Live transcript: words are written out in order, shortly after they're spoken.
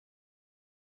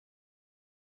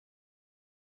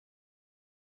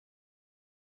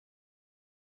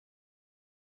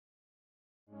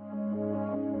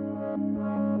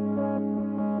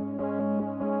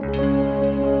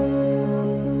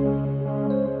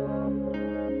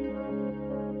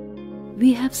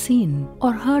we have seen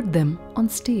or heard them on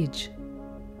stage,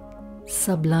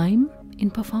 sublime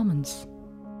in performance.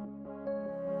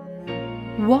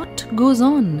 What goes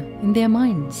on in their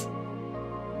minds?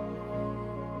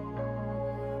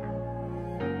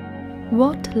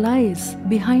 What lies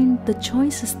behind the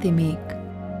choices they make,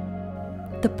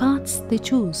 the paths they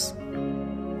choose?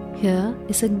 Here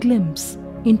is a glimpse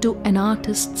into an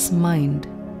artist's mind,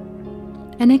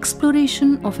 an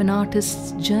exploration of an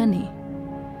artist's journey,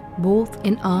 both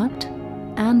in art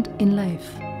and in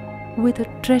life, with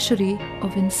a treasury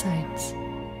of insights.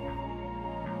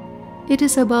 It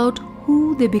is about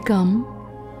who they become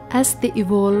as they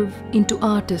evolve into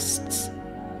artists,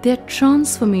 their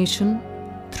transformation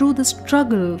through the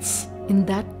struggles in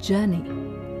that journey.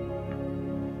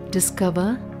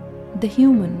 Discover the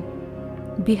human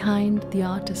behind the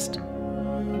artist.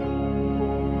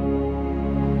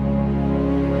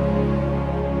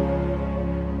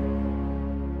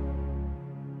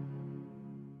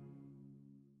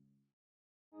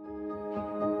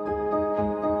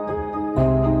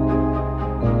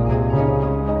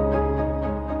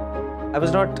 I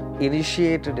was not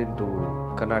initiated into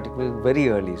Carnatic music very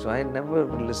early, so I never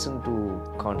listened to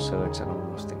concerts and all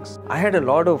those things. I had a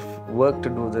lot of work to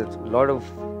do, a lot of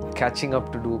catching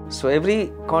up to do. So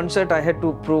every concert I had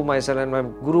to prove myself, and my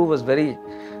guru was very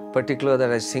particular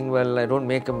that I sing well, I don't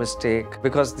make a mistake,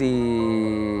 because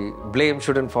the blame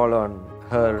shouldn't fall on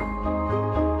her.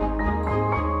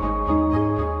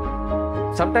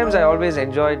 Sometimes I always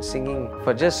enjoyed singing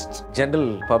for just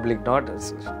general public, not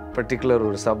particular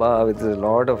sabha with a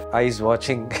lot of eyes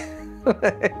watching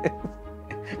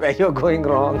where you're going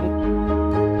wrong.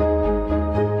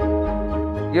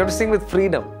 You have to sing with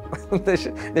freedom.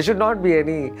 There should not be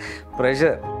any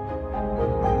pressure.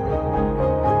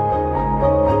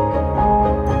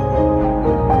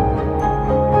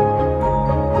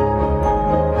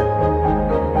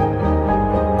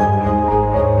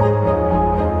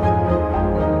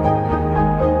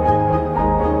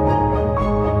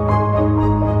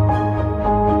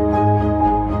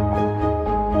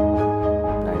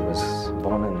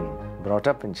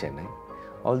 Up in Chennai,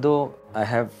 although I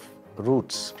have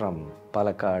roots from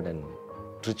Palakkad and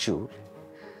Trichur.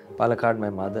 Palakkad,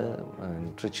 my mother,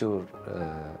 and Trichur,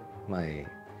 my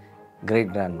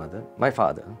great-grandmother, my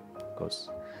father, of course.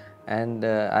 And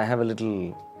I have a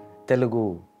little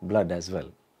Telugu blood as well,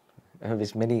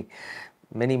 which many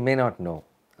may not know.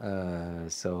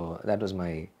 So that was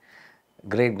my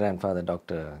great-grandfather,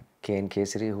 Dr. K.N.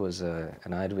 Kesari, who was an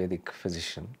Ayurvedic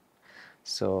physician.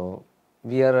 So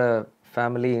we are a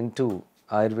family into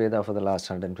Ayurveda for the last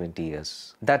 120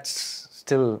 years. That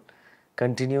still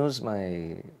continues.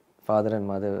 My father and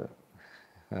mother,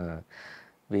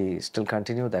 we still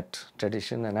continue that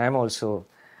tradition, and I'm also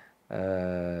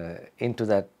into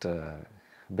that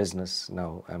business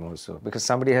now. I'm also, because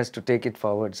somebody has to take it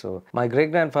forward. So my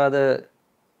great-grandfather,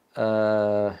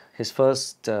 his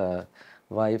first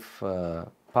wife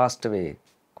passed away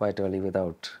quite early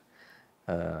without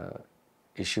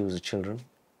issues of children.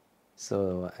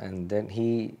 So, and then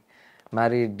he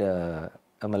married a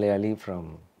Malayali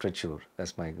from Trichur,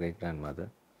 that's my great-grandmother,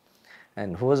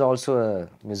 and who was also a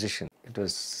musician. It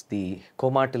was the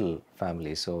Komatil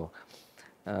family. So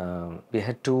we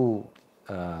had two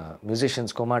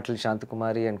musicians, Komatil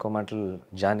Shantakumari and Komatil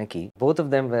Janaki. Both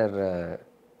of them were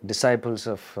disciples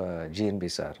of G.N.B.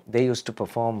 Sir. They used to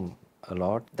perform a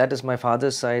lot. That is my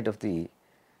father's side of the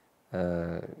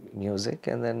music.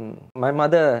 And then my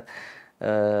mother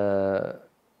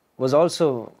was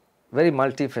also very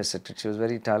multifaceted. She was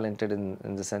very talented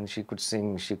in the sense she could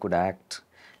sing, she could act.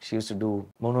 She used to do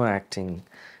mono acting.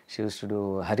 She used to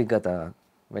do harikatha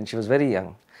when she was very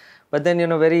young. But then, you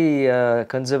know, very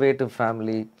conservative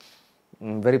family,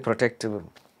 very protective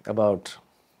about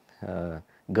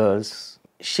girls.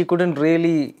 She couldn't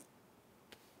really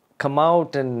come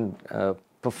out and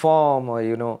perform, or,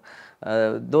 you know,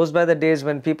 those were the days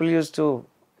when people used to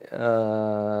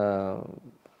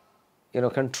you know,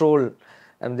 control,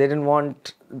 and they didn't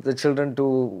want the children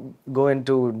to go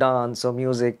into dance or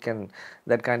music and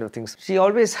that kind of things. She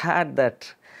always had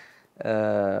that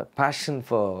passion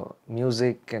for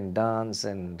music and dance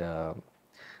and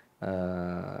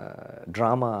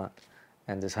drama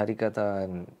and this harikatha.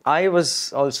 And I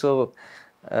was also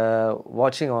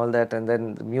watching all that, and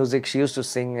then the music, she used to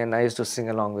sing and I used to sing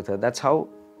along with her. That's how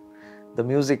the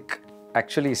music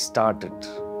actually started.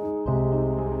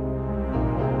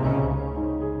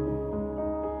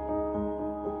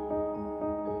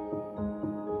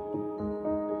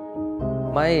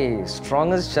 My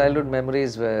strongest childhood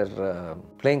memories were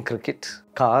playing cricket,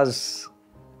 cars.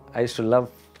 I used to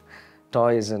love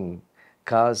toys and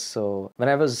cars. So when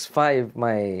I was 5,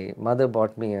 my mother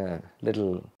bought me a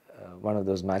little one of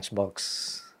those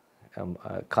Matchbox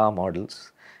car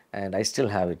models, and I still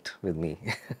have it with me.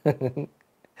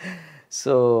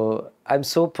 So I'm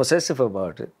so possessive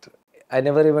about it. I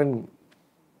never even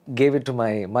gave it to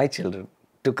my children,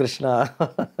 to Krishna.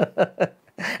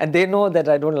 And they know that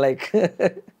I don't like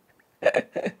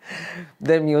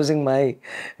them using my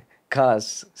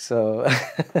cars. So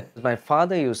my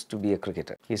father used to be a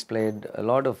cricketer. He's played a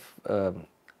lot of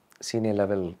senior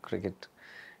level cricket,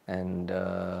 and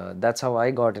that's how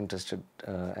I got interested.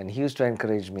 And he used to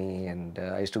encourage me, and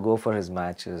I used to go for his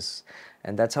matches,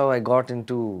 and that's how I got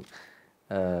into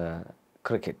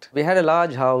cricket. We had a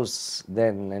large house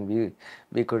then, and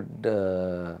we could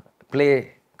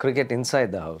play cricket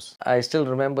inside the house. I still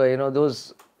remember,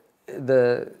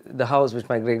 the house which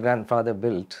my great grandfather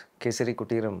built, Kesari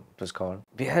Kutiram it was called.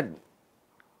 We had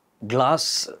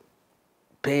glass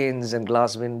panes and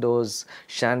glass windows,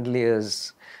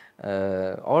 chandeliers,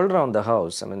 all around the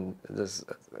house. I mean,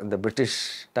 the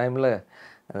British time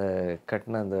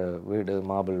katna the weird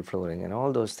marble flooring and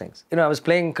all those things. I was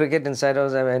playing cricket inside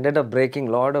house. I ended up breaking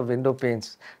a lot of window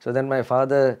panes. So then my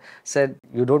father said,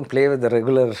 "You don't play with the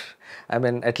regular,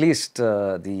 at least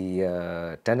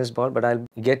the tennis ball, but I'll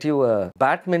get you a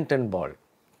badminton ball."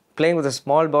 Playing with a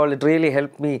small ball, it really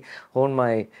helped me hone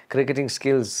my cricketing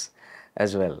skills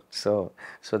as well. So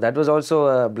that was also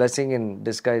a blessing in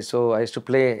disguise. So I used to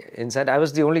play inside. I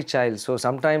was the only child. So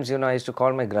sometimes, I used to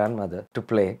call my grandmother to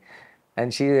play.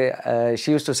 And she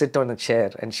used to sit on a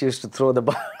chair and she used to throw the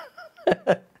ball.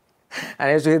 And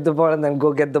I used to hit the ball and then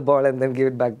go get the ball and then give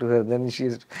it back to her. Then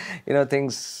she's,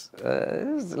 things,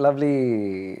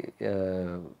 lovely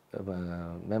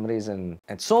memories and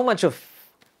so much of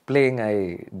playing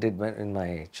I did in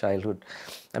my childhood,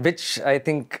 which I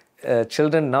think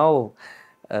children now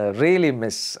really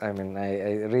miss. I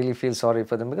really feel sorry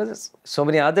for them because it's so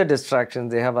many other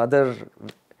distractions. They have other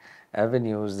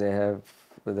avenues. They have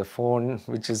the phone,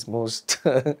 which is most,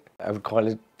 I would call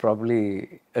it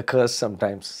probably a curse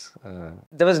sometimes.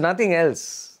 There was nothing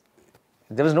else.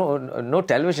 There was no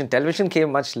television. Television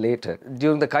came much later.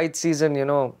 During the kite season,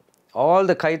 all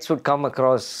the kites would come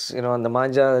across, on the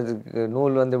manja,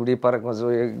 nool vande ipdi parakkum, so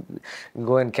you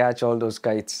go and catch all those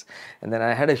kites. And then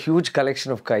I had a huge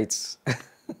collection of kites.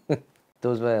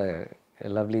 Those were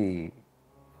lovely,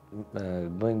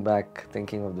 going back,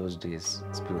 thinking of those days.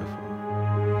 It's beautiful.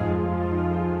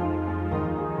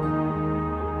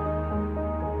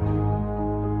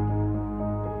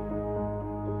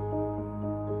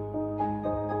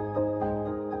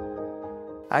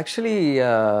 Actually,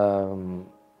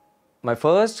 my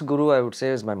first guru, I would say,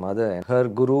 is my mother. Her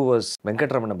guru was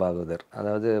Venkatramana Bhagavathar.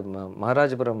 That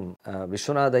Maharajapuram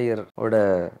Vishwanath Iyer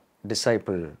oda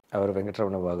disciple, our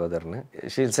Venkatramana Bhagavathar.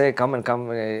 She'll say, come, va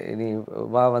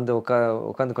vandu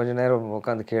ukandu konja neram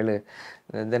ukandu kelu.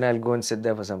 Then I'll go and sit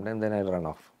there for some time, then I'll run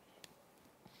off.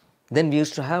 Then we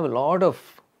used to have a lot of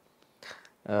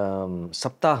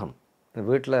saptaham.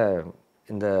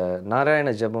 In the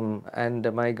Narayana Jabam,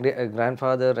 and my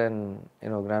grandfather and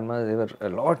grandmother, they were a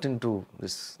lot into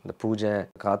this, the puja.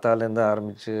 Kaathaalenda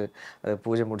aarambichu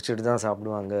puja mudichittu dhaan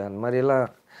saapduvaanga and mariyella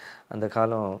அந்த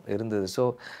காலம் இருந்தது. So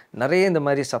நிறைய இந்த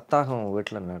மாதிரி சப்தாகம்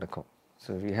வீட்டில் நடக்கும். So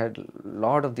we had a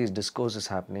lot of these discourses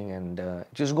happening, and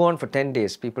it used to go on for 10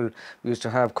 days. People used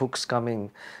to have cooks coming,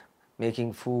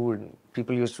 making food.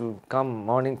 People used to come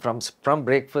morning from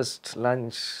breakfast,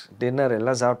 lunch, dinner,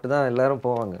 எல்லாம் சாப்பிட்டு தான் எல்லாரும்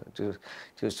போவாங்க.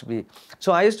 It used to be. So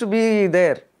I used to be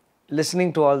there listening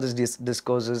to all these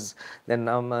discourses. Then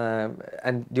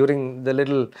and during the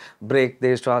little break,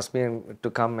 they used to ask me to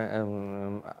come.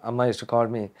 Amma used to call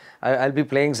me. I'll be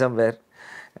playing somewhere,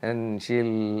 and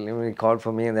she'll call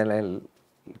for me, and then I'll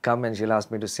come and she'll ask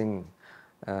me to sing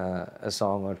a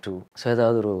song or two. So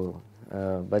ஏதாவது ஒரு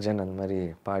bhajan and mari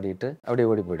paadittu avadi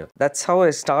odi poidum. That's how I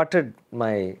started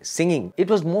my singing. It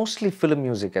was mostly film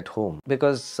music at home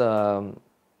because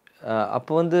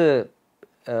appo vandu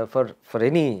for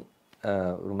any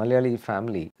Malayali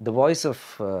family, the voice of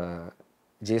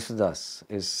Jesudas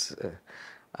is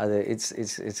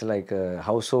it's like a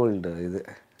household idu.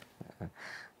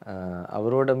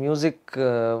 Avaroda music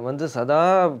vandu sada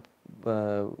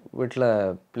வீட்டில்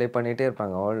play பண்ணிகிட்டே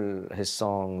இருப்பாங்க. All his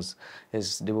songs,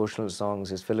 his devotional songs,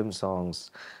 his film songs.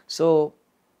 So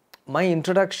my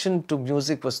introduction to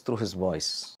music was through his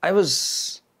voice. I was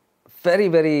very,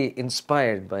 very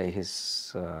inspired by his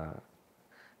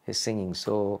singing.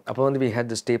 So அப்போ வந்து we had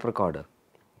this tape recorder.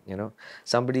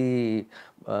 Somebody,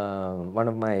 one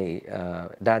of my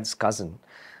dad's cousin,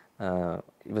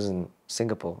 he was in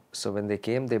Singapore. So when they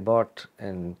came, they bought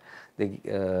and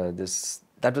this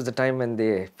that was the time when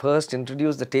they first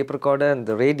introduced the tape recorder and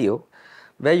the radio,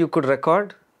 where you could record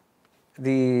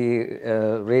the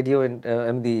radio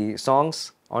and the songs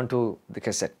onto the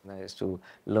cassette. I used to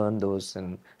learn those and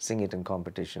sing it in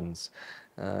competitions.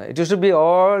 It used to be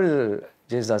all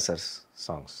Jesas's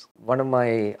songs. One of my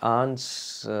aunts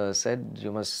said,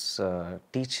 you must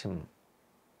teach him,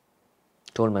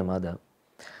 told my mother,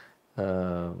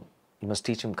 you must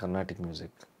teach him Carnatic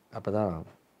music. Appada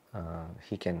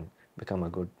he can become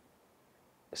a good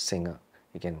singer.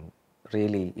 He can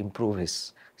really improve his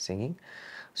singing.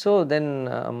 So then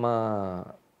Amma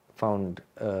found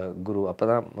Guru.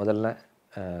 Appada modalla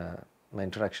my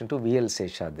introduction to V.L.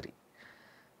 Seshadri.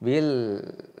 V.L.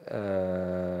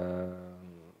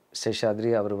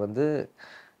 Seshadri அவர் வந்து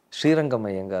Srirangam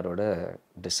ஐயங்காரோட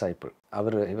disciple.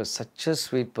 he was such a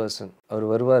sweet person. அவர்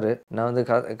வருவார், நான் வந்து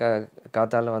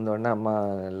காத்தால வந்த உடனே அம்மா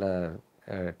எல்லாம்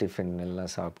tiffin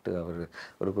எல்லாம் சாப்பிட்டு அவர்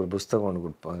ஒரு புஸ்தகம் ஒன்று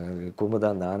கொடுப்பாங்க, குமுதா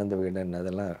அந்த ஆனந்த வீடன்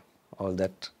அதெல்லாம், all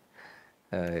that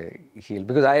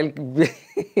because I'll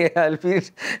be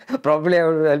probably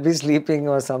I'll be sleeping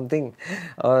or something,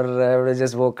 or I would have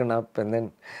just woken up and then,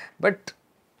 but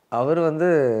அவர் வந்து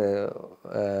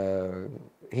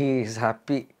he is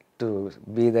happy to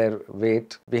be there, wait.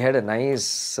 We had a nice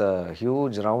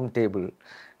huge round table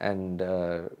and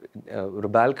ஒரு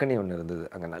balcony ஒன்று இருந்தது,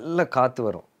 அங்கே நல்ல காற்று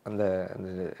வரும். அந்த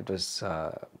it was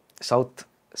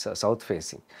south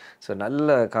facing, so நல்ல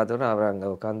காற்று வரும். அவர் அங்கே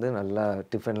உட்காந்து நல்லா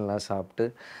டிஃபன்லாம் சாப்பிட்டு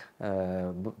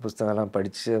புஸ்தகம்லாம்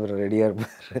படித்து அவர் ரெடியாக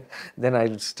இருப்பார். Then I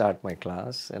would start my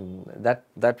class and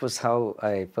that was how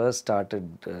I first started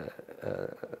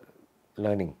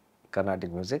learning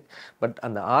Carnatic music. But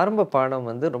அந்த ஆரம்ப பாடம்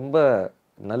வந்து ரொம்ப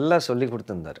நல்லா சொல்லி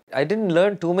கொடுத்துருந்தார். I didn't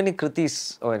learn too many kritis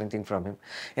or anything from him.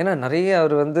 ஏன்னா நிறைய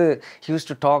அவர் வந்து he used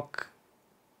to talk,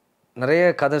 நிறைய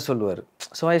கதை சொல்லுவார்.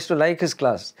 So I used to like his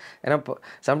class. ஏன்னா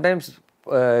sometimes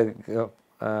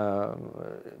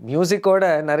மியூசிக்கோட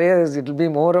நிறைய it will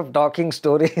be more of talking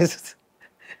stories.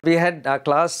 We had our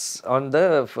class on the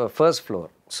first floor.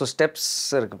 So steps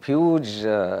இருக்கு, huge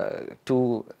two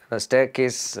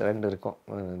staircase ரெண்டு இருக்கும்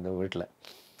இந்த வீட்டில்.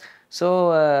 So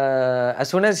as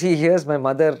soon as he hears my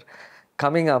mother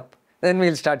coming up, then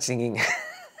we'll start singing.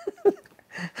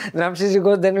 Ramshi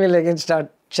goes, then we'll again start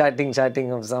chatting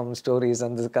of some stories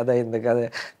and this kada in the kada,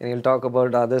 and he'll talk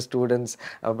about other students.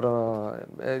 அப்புறம்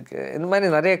இந்த மாதிரி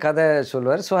நிறைய கதை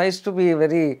சொல்லுவார். So I used to be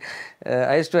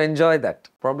I used to enjoy that.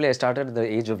 Probably I started at the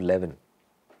age of 11.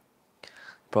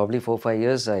 Probably 4-5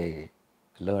 years I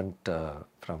learnt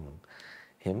from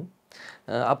him.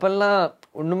 அப்பெல்லாம்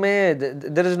ஒன்றுமே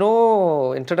there is no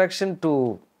introduction to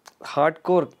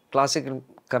hardcore classical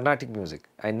Carnatic music.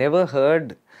 I never heard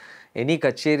any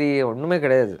கச்சேரி, ஒன்றுமே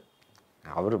கிடையாது.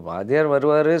 அவர் வாத்தியார்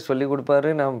வருவார், சொல்லி கொடுப்பாரு,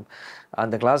 நான்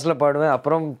அந்த கிளாஸில் பாடுவேன்.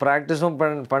 அப்புறம் ப்ராக்டிஸும்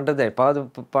பண்ணுறது.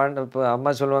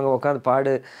 அம்மா சொல்லுவாங்க உட்காந்து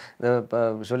பாடு,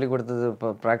 சொல்லி கொடுத்தது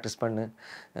ப்ராக்டிஸ் பண்ணு,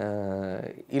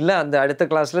 இல்லை அந்த அடுத்த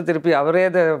கிளாஸில் திருப்பி அவரே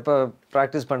அதை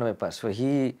ப்ராக்டிஸ் பண்ண வைப்பார். So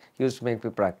he used to make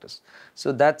me practice. So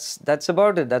that's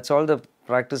about it. That's all the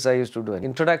practice I used to do.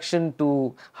 Introduction to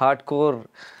hardcore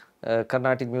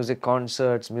Carnatic music,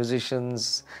 concerts, musicians,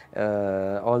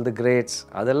 all the greats,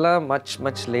 adella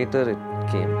much later it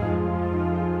came.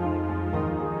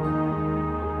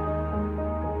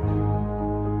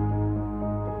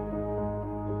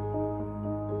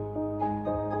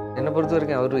 Enna porthu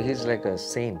varaikkum avaru he is like a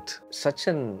saint, such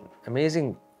an amazing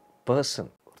person.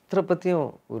 Orthara pathiyum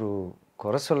oru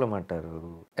kora solla maatar,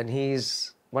 and he is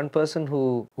one person who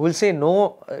will say no,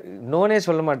 நோனே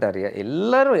சொல்ல மாட்டார்.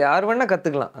 எல்லாரும் யார் வேணால்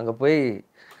கற்றுக்கலாம் அங்கே போய்.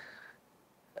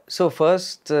 So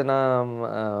first நான்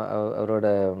அவரோட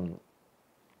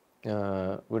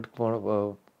வீட்டுக்கு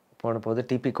போன போது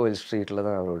டிபி கோயில் ஸ்ட்ரீட்டில்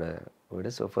தான் அவரோட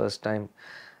வீடு. So first time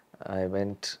I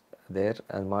went தேர்.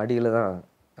 அந்த மாடியில் தான்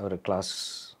அவர் கிளாஸ்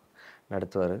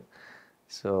நடத்துவார்.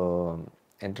 ஸோ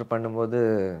என்ட்ரு பண்ணும்போது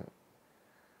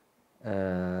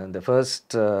the first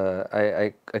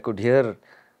I could hear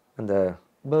அந்த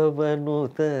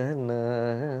பவனுதன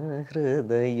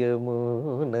ஹ்ருதயமு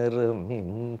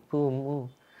நரமிம்புமு.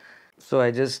 So I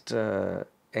just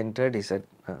entered. He said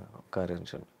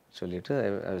உட்காருன்னு சொல்லிட்டு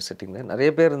I was sitting there. நிறைய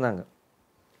பேர் இருந்தாங்க,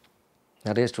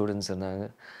 நிறைய ஸ்டூடெண்ட்ஸ் இருந்தாங்க,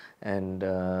 and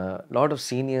lot of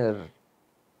senior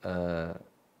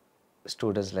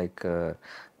students like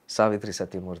Savitri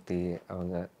Sathyamoorthy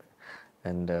அவங்க,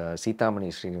 and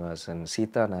சீதாமணி ஸ்ரீனிவாசன்,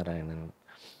 சீதா நாராயணன்,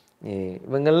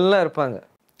 இவங்கெல்லாம் இருப்பாங்க.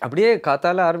 அப்படியே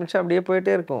காத்தால ஆரம்பித்தா அப்படியே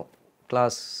போயிட்டே இருக்கும்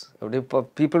கிளாஸ். அப்படியே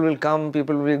people will come,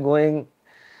 people will going.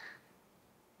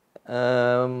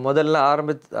 முதல்ல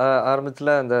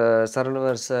ஆரம்பத்தில் அந்த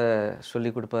சரளவரிசை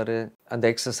சொல்லி கொடுப்பாரு, அந்த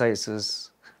எக்ஸசைசஸ்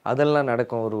அதெல்லாம்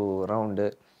நடக்கும் ஒரு ரவுண்டு.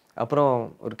 அப்புறம்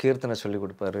ஒரு கீர்த்தனை சொல்லிக்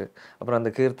கொடுப்பாரு. அப்புறம் அந்த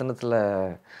கீர்த்தனத்தில்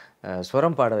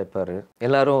ஸ்வரம் பாட வைப்பார்.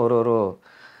 எல்லாரும் ஒரு ஒரு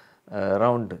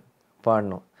ரவுண்டு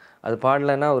பாடணும். அது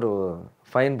பாடலைன்னா ஒரு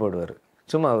ஃபைன் போடுவார்.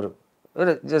 சும்மா ஒரு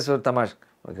ஜஸ்ட் ஒரு தமாஷ்.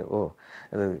 ஓகே, ஓ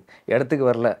அது இடத்துக்கு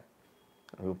வரல,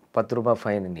 ₹10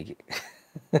 ஃபைன் இன்னைக்கு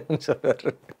சொல்லுவார்.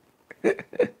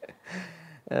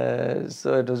 ஸோ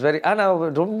இட் வாஸ் வெரி, ஆனால்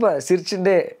ரொம்ப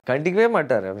சிரிச்சுட்டே கண்டிக்கவே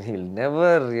மாட்டார். Hill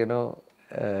never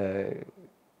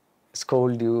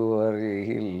scold you or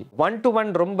he'll one to one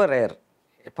ரொம்ப ரேர்.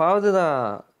 எப்பாவது தான்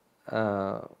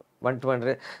ஒன் டு ஒன்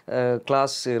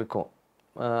கிளாஸ் இருக்கும்.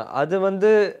 அது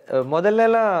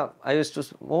முதல்லலாம் ஐ யூஸ் டு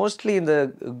மோஸ்ட்லி இந்த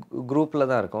குரூப்பில்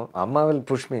தான் இருக்கும். அம்மா வில்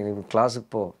புஷ் மீ, கிளாஸுக்கு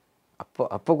போ.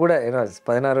 அப்போ கூட ஏன்னா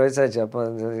 16 வயசாச்சு. அப்போ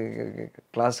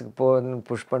கிளாஸுக்கு போன்னு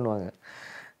புஷ் பண்ணுவாங்க.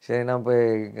 சரி, நான் போய்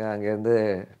அங்கேருந்து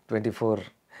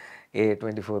 24A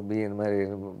 24B இந்த மாதிரி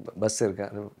பஸ் இருக்கு,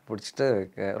 அது பிடிச்சிட்டு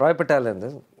ராய்பேட்டாலேருந்து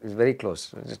இட்ஸ் வெரி க்ளோஸ்,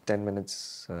 10 minutes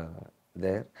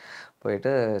தேர்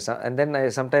போயிட்டு and then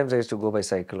sometimes I use to go by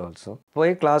cycle also.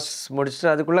 போய் கிளாஸ் முடிச்சுட்டு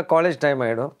அதுக்குள்ளே காலேஜ் டைம்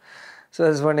ஆகிடும். ஸோ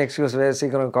இட்ஸ் ஒன் எக்ஸ்கியூஸ்,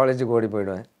 சீக்கிரம் காலேஜுக்கு ஓடி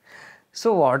போயிடுவேன். ஸோ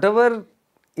வாட் எவர்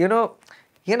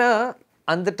ஏன்னா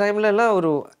அந்த டைம்லலாம்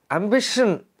ஒரு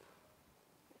அம்பிஷன்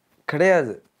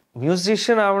கிடையாது.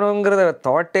 மியூசிஷியன் ஆகணுங்கிறத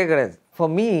தாட்டே கிடையாது.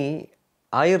 For me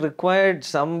I required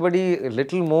somebody a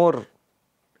little more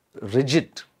rigid.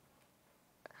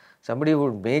 Somebody who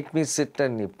would make me sit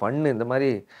and நீ பண்ணு, இந்த மாதிரி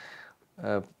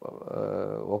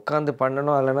உட்காந்து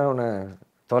பண்ணணும், இல்லைன்னா உன்னை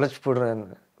தொலைச்சி போடுவேன்னு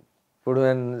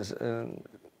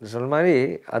சொல்ல மாதிரி,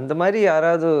 அந்த மாதிரி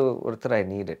யாராவது ஒருத்தர் ஐ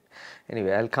needed. Anyway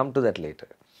I will come to that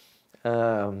later.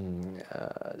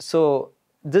 So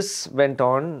this went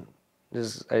on.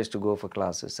 I used to go for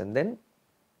classes and then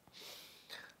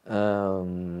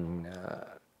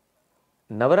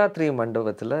Navaratri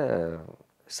மண்டபத்தில்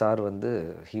sir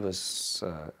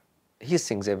he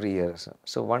sings every year.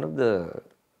 So one of the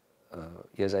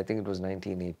years, I think it was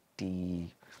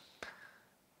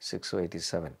 1986 or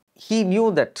 87, he knew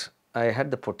that I had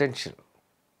the potential,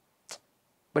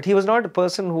 but he was not a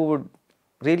person who would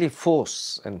really force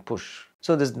and push.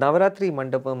 So this Navaratri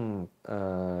Mandapam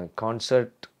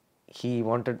concert, he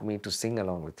wanted me to sing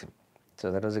along with him. So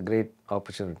that was a great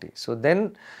opportunity. So then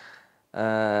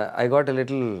I got a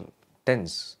little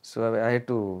tense. So I had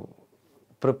to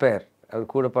prepare. I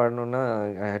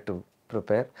had to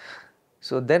prepare.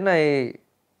 So then I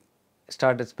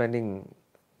started spending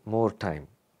more time,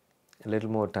 a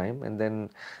little more time. And then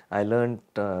I learned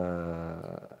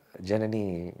Janani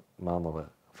Mamava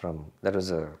from, that was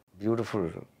a beautiful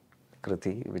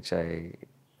kriti which I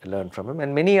learned from him.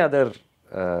 And many other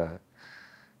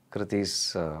kritis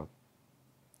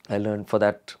I learned for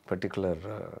that particular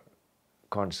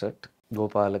concert.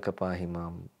 Gopalaka Pahi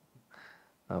Mam,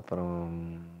 apram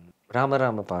Rama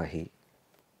Rama Pahi.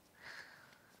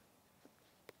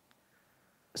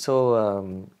 So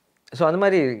அந்த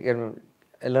மாதிரி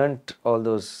I learned all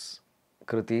those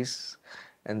kritis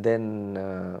and then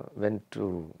went to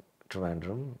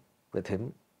Trivandrum with him.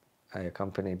 I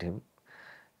accompanied him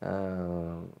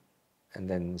and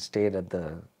then stayed at the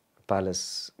Palace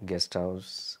guest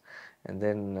house. And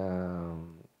then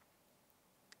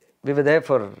we were there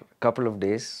for a couple of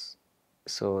days.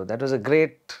 So that was a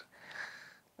great,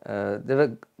 there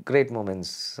were great moments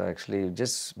actually,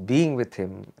 just being with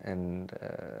him and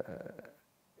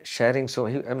sharing. So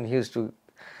he used to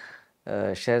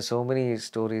share so many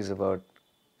stories about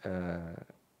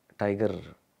tiger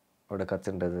oda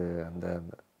kathundadu and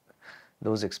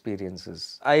those experiences.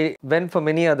 I went for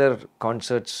many other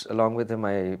concerts along with him.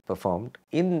 I performed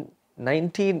in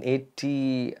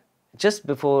 1980, just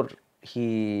before he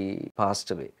passed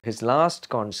away. His last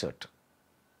concert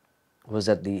was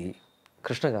at the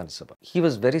Krishna Sabha. He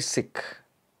was very sick.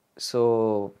 So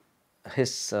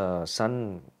his son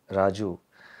Raju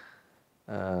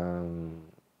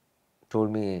told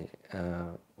me,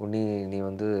 Unni, nee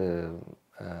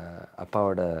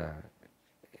appaoda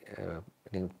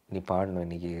நீ பாடணும்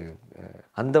இன்னைக்கு.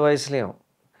 அந்த வயசுலேயும்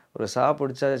ஒரு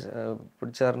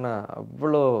பிடிச்சாருன்னா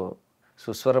அவ்வளோ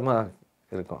சுஸ்வரமாக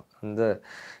இருக்கும்.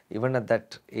 even at that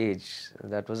age,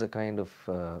 that was a kind of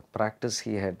practice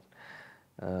he had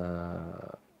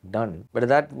done. But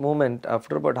at that moment,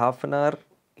 after about half an hour,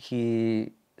 he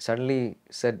suddenly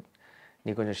said, நீ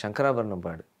கொஞ்சம் சங்கராபரணம்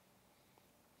பாடு.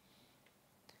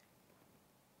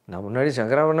 நான் முன்னாடி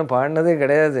சங்கராபரணம் பாடினதே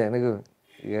கிடையாது. எனக்கு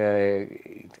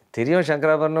தெரியும்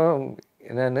சங்கராபரணம்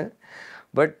என்னன்னு,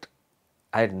 but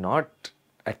I had not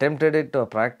attempted it or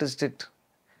practiced it.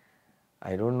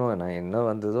 I don't know. நான் என்ன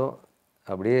வந்ததோ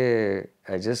அப்படியே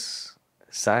I just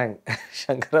sang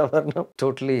Shankaravarnam.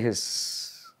 Totally his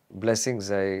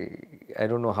blessings. I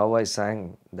don't know how I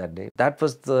sang that day. That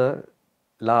was the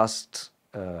last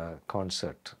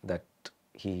concert that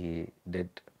he did.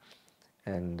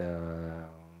 And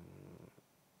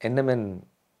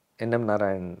NM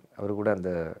Narayan அவர் கூட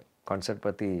அந்த concert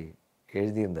பற்றி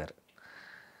எழுதியிருந்தார்.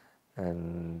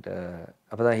 And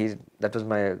அப்போ தான் that was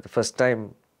the first time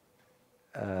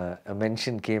a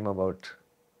mention came about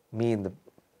me in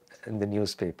the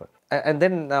newspaper. And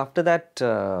then after that,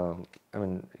 I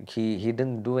mean, he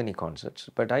didn't do any concerts,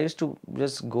 but I used to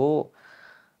just go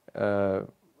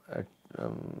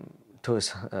to his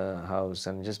house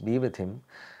and just be with him.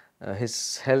 His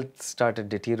health started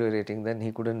deteriorating, then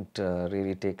he couldn't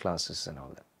really take classes and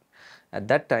all that. At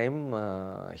that time,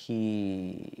 he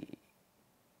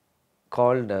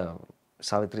called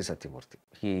Savitri Satyamurthy.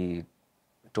 He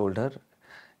told her,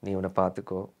 நீ இவனை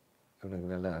பார்த்துக்கோ, இவனுக்கு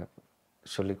நல்லா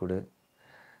சொல்லிக் கொடு,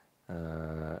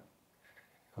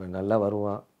 இவன் நல்லா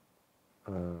வருவான்,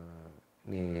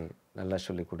 நீ நல்லா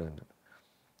சொல்லிக் கொடுன்னு.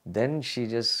 Then she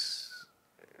just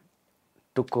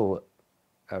took over.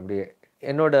 அப்படியே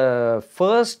என்னோட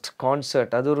ஃபர்ஸ்ட்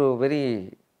கான்சர்ட், அது ஒரு வெரி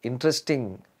இன்ட்ரெஸ்டிங்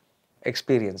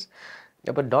எக்ஸ்பீரியன்ஸ்.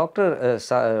 அப்போ டாக்டர்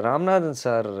ராம்நாதன்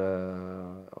சார்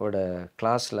ஓட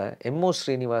கிளாஸில் MO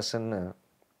Srinivasan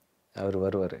அவர்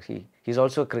வருவார். He's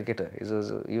also a cricketer.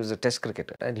 He was a test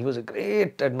cricketer and he was a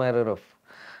great admirer of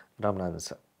Ramnathan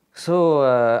sir. So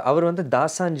அவர் வந்து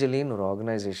தாசாஞ்சலின்னு ஒரு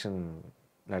ஆர்கனைசேஷன்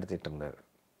நடத்திட்டு இருந்தார்.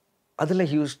 அதில்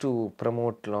he used to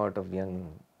promote lot of young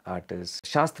artists.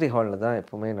 Shastri ஹாலில் தான்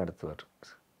எப்போவுமே நடத்துவார்,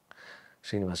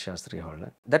 ஸ்ரீனிவாஸ் சாஸ்திரி ஹாலில்.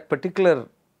 That particular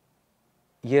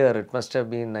year, it must have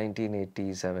been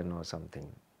 1987 or something.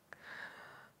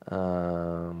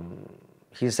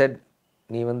 He said,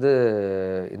 நீ வந்து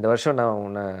இந்த வருஷம் நான்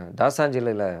உன்னை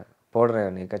தாசாஞ்சலியில் போடுறேன்,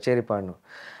 நீ கச்சேரி பாடணும்.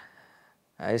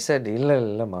 I said,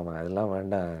 இல்லை மாமா, அதெல்லாம்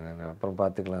வேண்டாம், அப்புறம்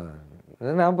பார்த்துக்கலாம்.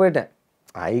 நான் போயிட்டேன்.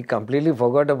 I completely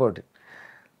forgot about it.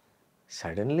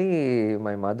 Suddenly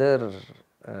my mother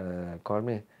called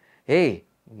me, hey,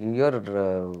 your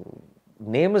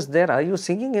name is there, are you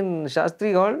singing in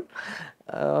Shastri Hall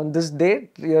on this date?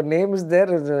 Your name is there,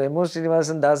 MO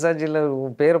Srinivasan தாசாஞ்சியில்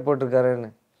உன் பேரை போட்டிருக்காருன்னு.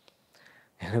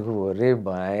 எனக்கு ஒரே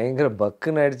பயங்கர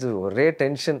பக்குன்னு ஆயிடுச்சு, ஒரே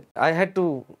tension. I had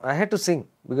to sing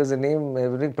because the name,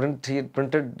 everything, he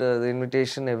printed the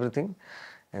invitation, everything.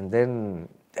 And then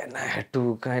I had to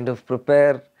kind of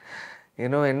prepare,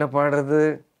 என்ன பாடுறது.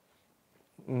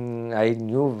 I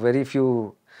knew very few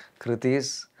kritis,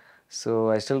 so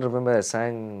I still remember I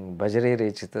sang Bajare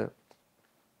Rechita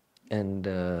and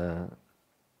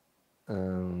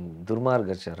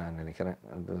துர்மார்கச்சரான்னு நினைக்கிறேன்,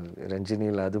 அது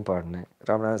ரஞ்சினியில் அதுவும் பாடினேன்.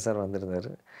 Ramanathan sir வந்திருந்தார்.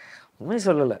 உண்மை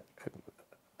சொல்லலை,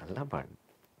 நல்லா பாடினேன்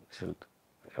சொல்லிட்டு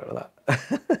அவ்வளோதான்.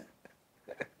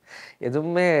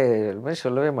 எதுவுமே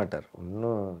சொல்லவே மாட்டார்,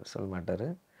 ஒன்றும் சொல்ல மாட்டார்.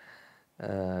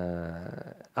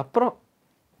 அப்புறம்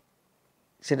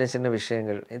சின்ன சின்ன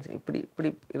விஷயங்கள், இப்படி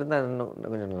இருந்தால் இன்னும்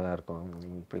கொஞ்சம் நல்லாயிருக்கும்,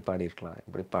 இப்படி பாடியிருக்கலாம்,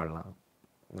 இப்படி பாடலாம்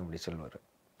அப்படி சொல்லுவார்.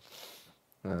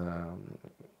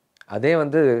 அதே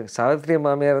வந்து சாவித்திரி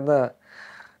மாமியார் இருந்தால்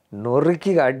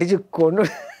நொறுக்கி அடித்து கொண்டு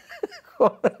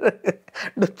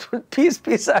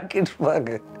பீஸ்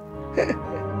ஆக்கிட்டுருப்பாங்க.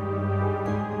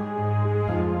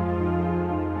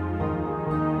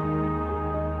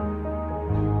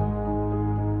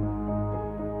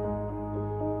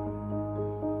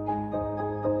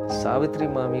 சாவித்ரி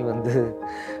மாமி வந்து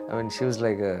ஐ மீன் ஷி வாஸ்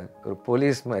லைக் ஒரு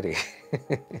போலீஸ் மாதிரி.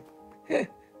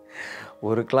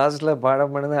 ஒரு கிளாஸில்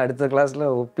பாடம் பண்ணது அடுத்த கிளாஸில்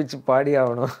ஒப்பிச்சு பாடி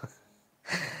ஆகணும்.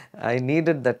 ஐ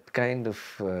நீடட் தட் கைண்ட் ஆஃப்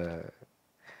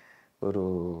ஒரு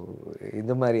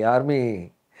இந்த மாதிரி ஆர்மி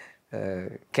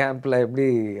கேம்பில் எப்படி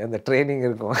அந்த ட்ரைனிங்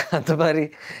இருக்கும், அந்த மாதிரி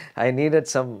ஐ நீடட்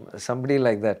சம்படி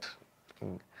லைக் தட்.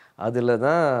 அதில்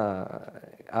தான்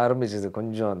ஆரம்பிச்சது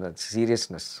கொஞ்சம் அந்த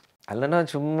சீரியஸ்னஸ். இல்லைன்னா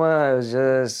சும்மா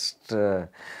just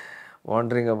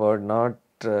wandering about, not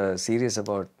serious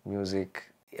about music.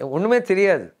 ஒன்றுமே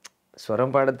தெரியாது,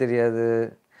 ஸ்வரம் பாட தெரியாது,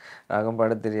 ராகம்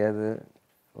பாட தெரியாது,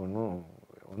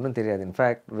 ஒன்றும் தெரியாது.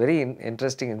 In fact very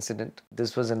interesting incident.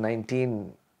 This was in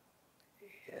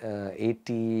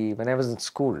 1980 when I was in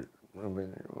school,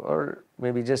 or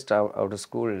maybe just out of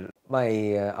school. My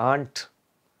aunt,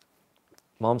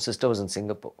 mom's sister, was in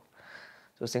Singapore.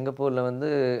 So Singapore வந்து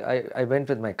I went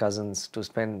with my cousins to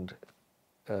spend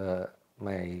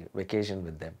my vacation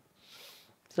with them.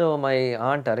 So my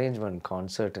aunt arranged one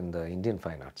concert in the Indian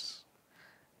Fine Arts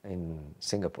in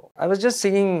Singapore. I was just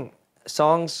singing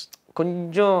songs,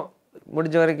 கொஞ்சம்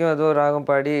முடிஞ்ச வரைக்கும் ஏதோ ராகம்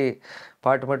பாடி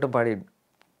பாட்டு மட்டும்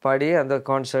பாடி அந்த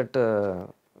concert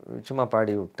சும்மா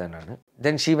பாடி விட்டேன் நான்.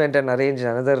 Then she went and arranged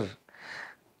another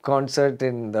concert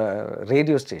in the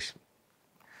radio station.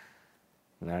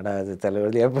 நாடா அது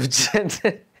தலைவலியாக போச்சு.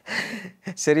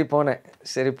 சரி போனேன்.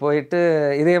 சரி போயிட்டு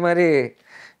இதே மாதிரி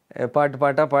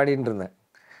பாட்டாக பாடின்னு இருந்தேன்.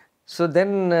 ஸோ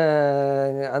தென்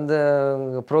அந்த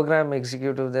ப்ரோக்ராம்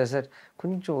எக்ஸிக்யூட்டிவ் தான் சார்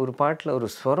கொஞ்சம் ஒரு பாட்டில் ஒரு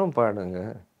ஸ்வரம் பாடுங்க,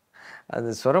 அந்த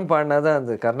ஸ்வரம் பாடினா தான்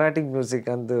அந்த கர்நாடிக் மியூசிக்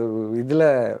அந்த இதில்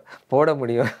போட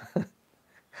முடியும்.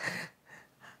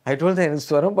 ஐ டோல்ட் தம் எனக்கு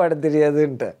ஸ்வரம் பாட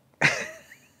தெரியாதுன்ட்டேன்.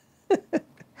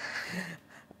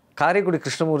 காரைக்குடி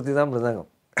கிருஷ்ணமூர்த்தி தான்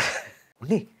மிருதங்கம்.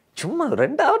 நீ சும்மா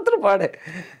 2ஆவத்தில் பாடு.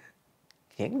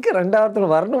 எங்கே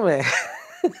 2ஆவத்தில் வரணுமே,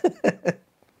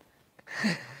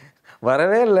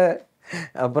 வரவே இல்லை.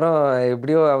 அப்புறம்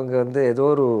எப்படியோ அவங்க வந்து ஏதோ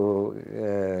ஒரு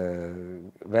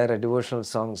வேறு டிவோஷனல்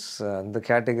சாங்ஸ் அந்த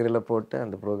கேட்டகரியில் போட்டு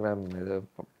அந்த ப்ரோக்ராம்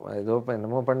ஏதோ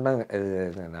என்னமோ பண்ணாங்க.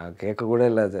 இது நான் கேட்கக்கூட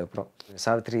இல்லை. அது அப்புறம்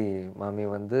சாவித்ரி மாமி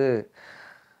வந்து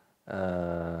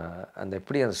அந்த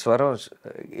எப்படி அந்த ஸ்வரம்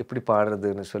எப்படி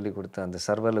பாடுறதுன்னு சொல்லி கொடுத்து அந்த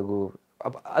சர்வலகு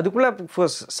அதுக்குள்ளே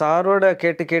சாரோட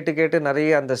கேட்டு கேட்டு கேட்டு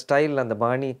நிறைய அந்த ஸ்டைல் அந்த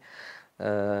பாணி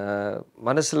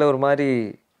மனசில் ஒரு மாதிரி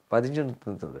பதிஞ்சுன்னு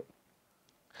இருந்தது.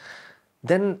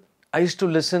 Then I used to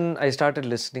listen, I started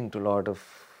listening to a lot of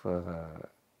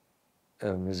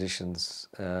musicians.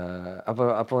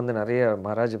 அப்போ வந்து நிறைய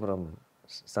மகாராஜபுரம்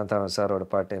சந்தானம் சாரோட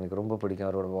பாட்டு எனக்கு ரொம்ப பிடிக்கும்.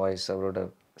 அவரோட வாய்ஸ், அவரோட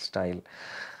ஸ்டைல்.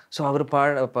 ஸோ அவர்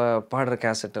பாடுற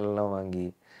கேசட்டெல்லாம் வாங்கி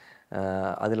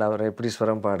அதில் அவர் எப்படி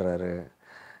ஸ்வரம் பாடுறாரு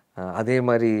அதே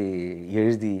மாதிரி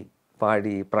எழுதி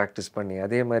பாடி ப்ராக்டிஸ் பண்ணி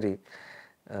அதே மாதிரி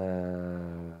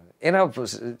ஏன்னா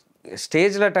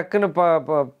ஸ்டேஜில் டக்குன்னு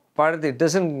பாடுறது it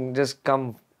doesn't just come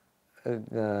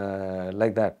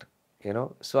like that, you know.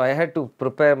 So I had to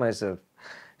prepare myself.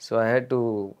 So I had to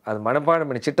அது மனப்பாடம்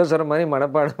பண்ணி சிட்ட சொல்கிற மாதிரி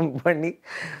மனப்பாடம் பண்ணி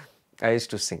I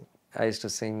used to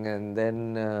sing and then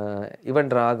even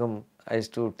ragam I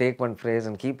used to take one phrase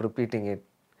and keep repeating it.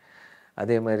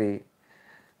 அதே மாதிரி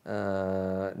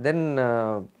then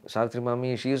Savitri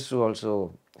மாமி she used to also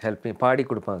help me. பாடி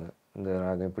கொடுப்பாங்க, இந்த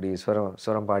ராகம் இப்படி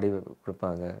ஸ்வரம் பாடி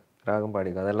கொடுப்பாங்க, ராகம்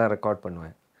பாடி அதெல்லாம் ரெக்கார்ட்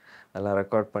பண்ணுவேன். அதெல்லாம்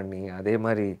ரெக்கார்ட் பண்ணி அதே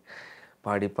மாதிரி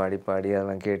பாடி பாடி பாடி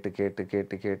அதெல்லாம் கேட்டு கேட்டு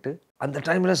கேட்டு கேட்டு அந்த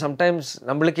டைமில் சம்டைம்ஸ்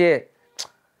நம்மளுக்கே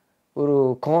ஒரு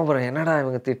கோபம், என்னடா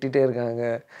இவங்க திட்டிகிட்டே இருக்காங்க,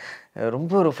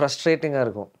 ரொம்ப ஒரு ஃப்ரஸ்ட்ரேட்டிங்காக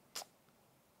இருக்கும்.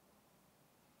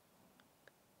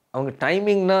 அவங்க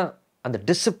டைமிங்னா அந்த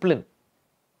டிசிப்ளின்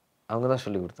அவங்க தான்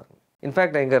சொல்லி கொடுத்தாங்க.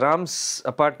 இன்ஃபேக்ட் எங்கள் ராம்ஸ்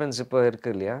அப்பார்ட்மெண்ட்ஸ் இப்போ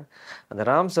இருக்குது இல்லையா, அந்த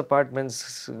ராம்ஸ்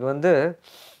அப்பார்ட்மெண்ட்ஸுக்கு வந்து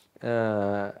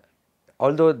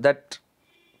although that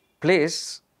place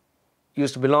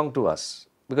used to belong to us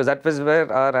because that was where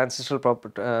our ancestral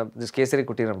property, this Kesari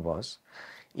Kutiram was.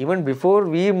 Even before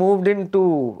we moved into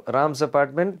Ram's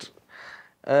apartment,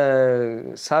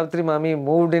 Savitri Mami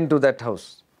moved into that house.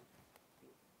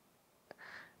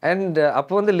 And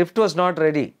upon the lift was not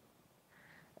ready.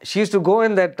 She used to go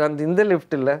in that, and in the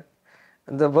lift illa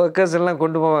the workers எல்லாம்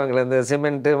கொண்டு போவாங்களே அந்த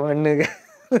cement மண்ணு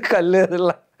கல்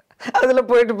அதெல்லாம் அதில்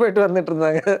போயிட்டு வந்துட்டு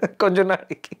இருந்தாங்க கொஞ்சம்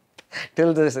நாளைக்கு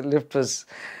till the lift was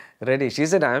ready. She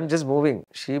said, I am just moving.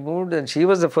 She moved and she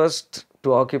was the first to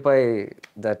occupy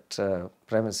that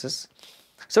premises.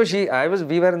 So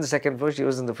we were in the second floor, she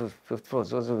was in the fifth floor.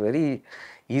 So it was very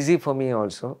easy for me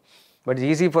also, but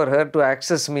easy for her to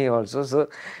access me also. So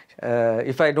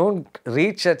if I don't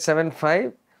reach at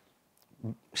 7:05,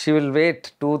 she will wait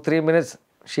 2-3 minutes,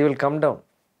 she will come down.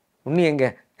 Unni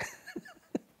enga.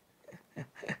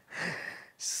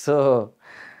 So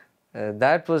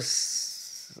that was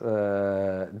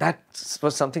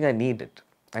something I needed.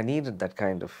 I needed that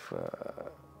kind of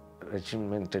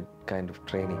regimented kind of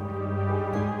training.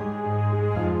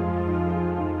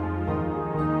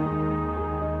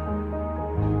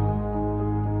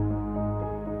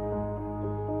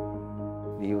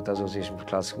 The Youth Association for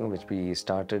Classical, which we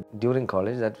started during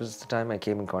college, that was the time I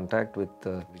came in contact with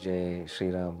Vijay,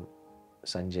 Sriram,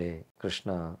 Sanjay,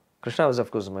 Krishna. Krishna was, of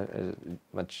course,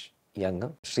 much younger.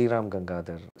 Sriram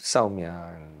Gangadhar, Soumya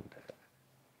and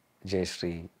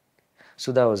Jayashree.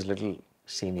 Sudha was a little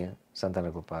senior,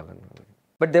 Santana Gopalan.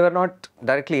 But they were not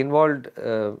directly involved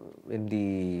in the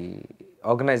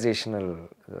organizational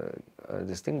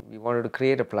this thing. We wanted to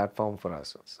create a platform for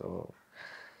ourselves. So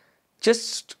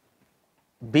just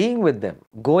being with them,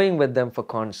 going with them for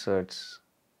concerts,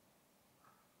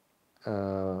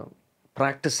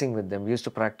 practicing with them. We used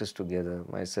to practice together,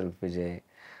 myself, Vijay,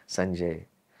 Sanjay,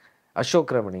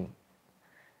 Ashok Ramani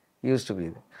used to be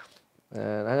there.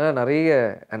 நாங்கள் நிறைய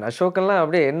and அசோக்கெல்லாம்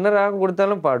அப்படியே என்ன ராகம்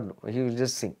கொடுத்தாலும் பாடணும். He will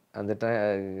just Singh.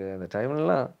 அந்த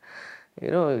டைம்லாம்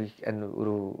ஏன்னோ and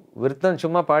ஒரு விருத்தம்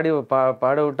சும்மா பாட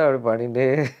விட்டால் அப்படி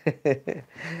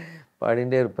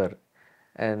பாடிகிட்டே இருப்பார்.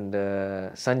 And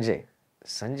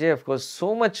Sanjay, of course, so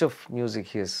much of music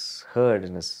he has heard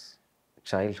in his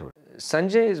childhood.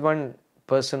 Sanjay is one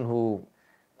person who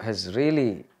has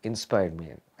really inspired me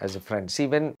as a friend. See,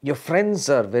 when your friends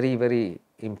are very, very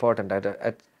important at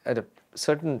a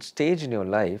certain stage in your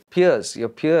life,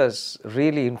 your peers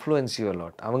really influence you a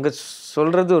lot. அவங்க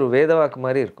சொல்றது ஒரு வேதவாக்கு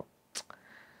மாதிரி இருக்கும்.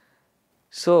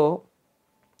 So,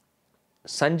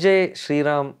 Sanjay,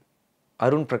 Sriram,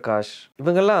 Arun Prakash,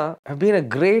 இவங்கெல்லாம் have been a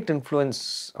great influence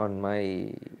on my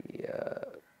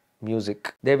music.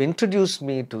 They have introduced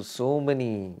me to so many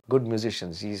good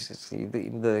musicians.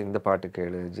 இந்த பாட்டு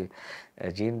கேளு,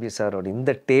 GNB சாரோட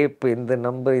இந்த டேப், இந்த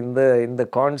நம்பர், இந்த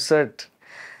கான்சர்ட்,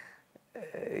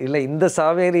 இல்லை இந்த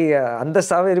சாவேரி, அந்த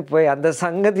சாவேரி போய் அந்த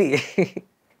சங்கதி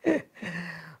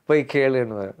போய்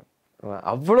கேளுன்னு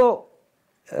அவ்வளோ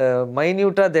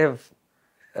மைன்யூட்டாக they have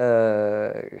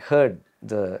heard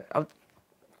the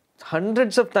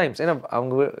hundreds of times. ஏன்னா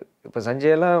அவங்க இப்போ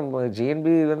சஞ்சயெல்லாம்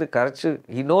ஜிஎன்பி வந்து கரைச்சி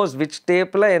he knows which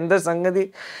டேப்பில் எந்த சங்கதி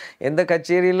எந்த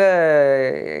கச்சேரியில்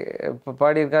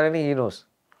பாடியிருக்காருன்னு he knows.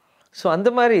 So அந்த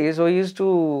மாதிரி, so he used to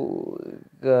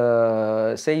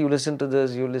say, you listen to this,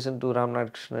 you listen to P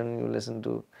Unnikrishnan, you listen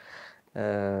to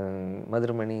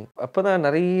Madurai Mani. அப்போ தான்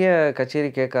நிறைய கச்சேரி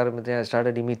கேட்க ஆரம்பித்தேன். I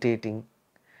started imitating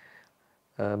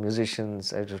musicians.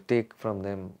 I had to take from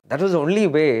them. That was the only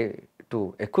way to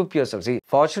equip yourself. See,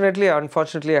 fortunately,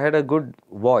 unfortunately, I had a good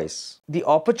voice. The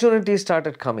opportunities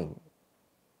started coming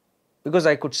because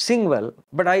I could sing well,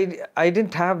 but I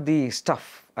didn't have the stuff.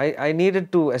 I needed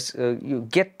to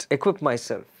equip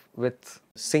myself with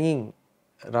singing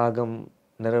ragam,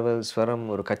 niraval, swaram,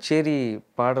 or kacheri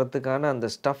paadradhukana and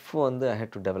the stuff வந்து I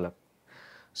had to develop.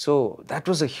 So that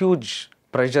was a huge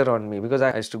pressure on me because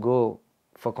I used to go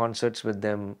for concerts with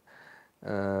them.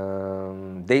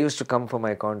 They used to come for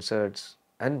my concerts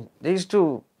and they used to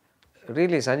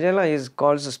really, Sanjayla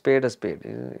calls a spade a spade.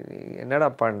 என்னடா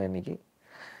பாடுன இன்னைக்கு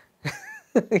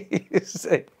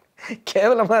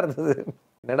கேவலமாக இருந்தது,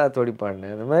 என்னடா தோடி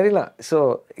பாடினேன், அந்த மாதிரிலாம். So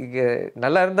இங்கே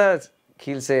நல்லா இருந்தால்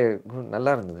he'll say,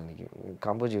 நல்லா இருந்தது இன்னைக்கு,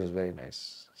 Kambhoji was very nice.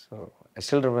 So I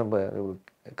still remember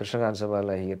Krishnagant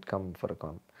Sabhala, he had come for a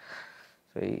comp.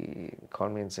 So he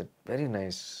called me and said, very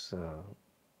nice,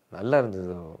 நல்லா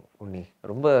இருந்தது உன்னி,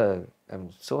 ரொம்ப I'm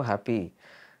so happy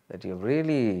that you've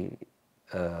really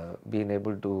been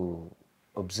able to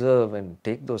observe and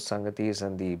take those sangatis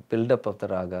and the build-up of the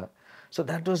raga. So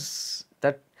that was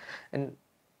that, and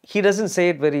he doesn't say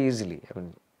it very easily. I mean,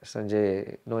 Sanjay,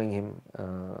 knowing him,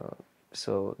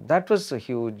 so that was a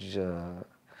huge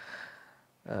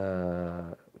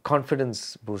confidence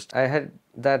boost. I had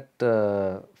that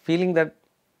feeling that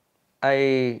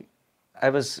I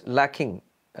was lacking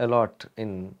a lot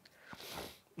in.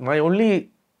 My only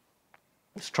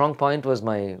strong point was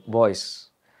my voice,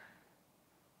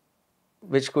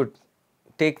 which could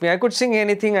take me. I could sing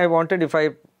anything I wanted if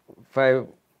I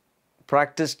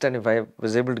practiced and if I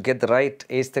was able to get the right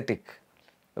aesthetic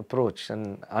approach and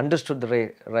understood the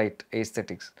right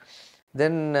aesthetics.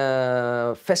 Then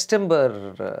Festember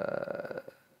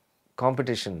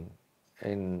competition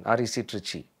in REC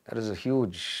Trichy. That was a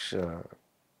huge,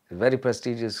 very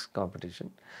prestigious competition.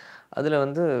 அதில்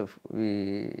வந்து we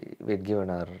had given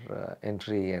our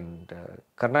entry and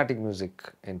Carnatic music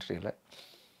entryல.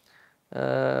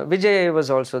 Vijay was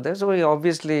also there, so he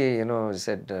obviously,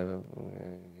 said,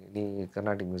 நீ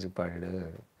Carnatic music பாடிடு,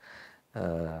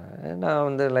 நான்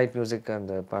வந்து light music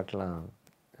அந்த பாட்டெலாம்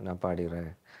நான்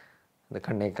பாடிடுறேன், இந்த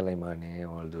கண்ணே கலைமானே,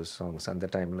 all those songs அந்த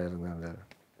டைமில் இருந்த அந்த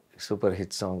சூப்பர்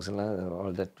ஹிட் சாங்ஸ்லாம்,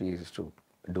 all that we used to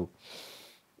do.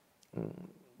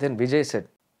 Then Vijay said,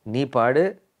 நீ பாடு,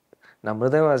 நான்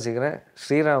மிருதம் வாசிக்கிறேன்,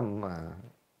 ஸ்ரீராம்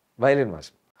வயலின்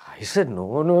வாசி. I said, no,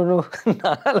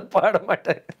 நான் பாட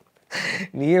மாட்டேன்,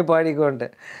 நீயே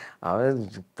பாடிக்கோன்ட்டேன். அவன்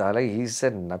தலை, he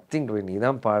said nothing to me, நீ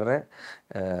தான் பாடுறேன்,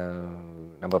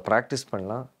 நம்ம ப்ராக்டிஸ்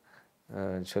பண்ணலாம்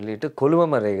சொல்லிவிட்டு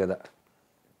கொலுவம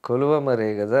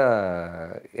ரேகதா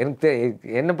எனக்கு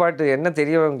என்ன பாட்டு என்ன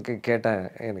தெரியும் கேட்டேன்.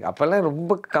 எனக்கு அப்போல்லாம்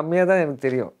ரொம்ப கம்மியாக தான் எனக்கு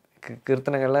தெரியும்,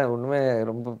 கீர்த்தனைகள்லாம் ஒன்றுமே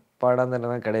ரொம்ப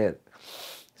பாடாந்தெல்லாம் கிடையாது.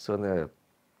 ஸோ அந்த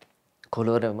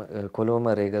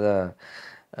கொலுவம ரேகதா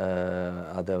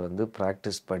அதை வந்து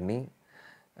ப்ராக்டிஸ் பண்ணி,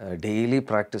 டெய்லி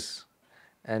ப்ராக்டிஸ்.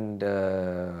 அண்ட்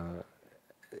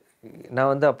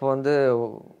நான் வந்து அப்போ வந்து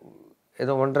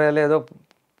ஏதோ ஒன்றையில் ஏதோ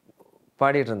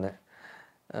பாடிட்டு இருந்தேன்.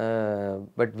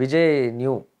 But Vijay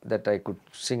knew that I could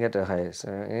Singh at a highest.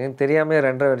 எனக்கு தெரியாமல்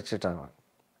 2.5 அடிச்சுட்டாங்க.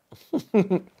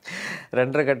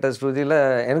 2.5 கட்ட ஸ்ருதியில்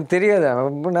எனக்கு தெரியாது,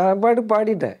 நான் பாட்டு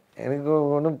பாடிட்டேன், எனக்கு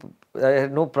ஒன்றும்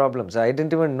no problems, I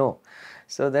didn't even know.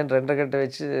 So then 2.5 கட்ட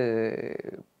வச்சு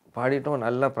பாடிட்டோம்,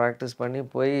 நல்லா ப்ராக்டிஸ் பண்ணி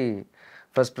போய்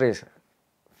ஃபஸ்ட்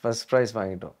ப்ரைஸ்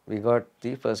வாங்கிட்டோம். We got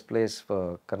the first place for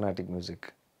Carnatic music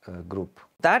group.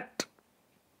 That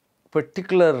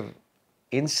particular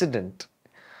incident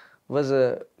was a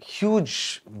huge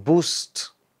boost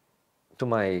to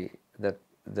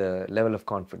the level of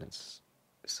confidence.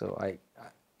 So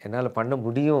என்னால் பண்ண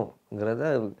முடியுங்கிறத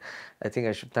I think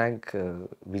I should thank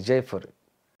Vijay for it.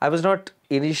 I was not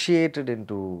initiated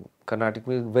into Carnatic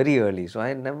music very early, so I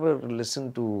never listened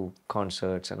to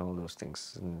concerts and all those things.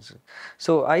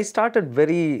 So I started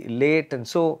very late, and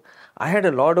so I had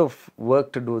a lot of work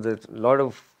to do, a lot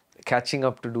of catching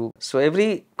up to do. So every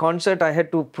concert I had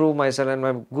to prove myself, and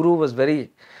my guru was very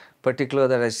particular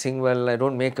that I sing well, I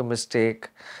don't make a mistake.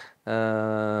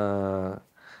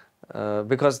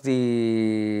 Because the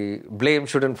blame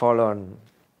shouldn't fall on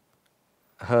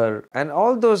her, and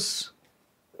all those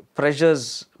pressures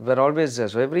were always there.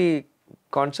 So every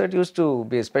concert used to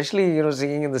be, especially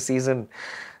singing in the season,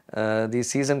 these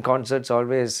season concerts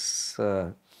always,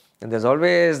 and there's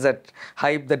always that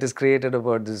hype that is created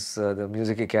about this the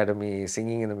music academy,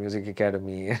 singing in the music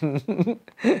academy.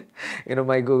 And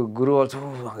my guru also,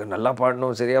 நல்லா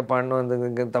பாடணும், சரியா பாடணும்,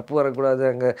 அங்கே தப்பு வரக்கூடாது,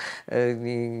 அங்கே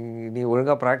நீ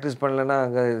ஒழுங்காக ப்ராக்டிஸ் பண்ணலைன்னா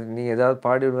அங்கே நீ ஏதாவது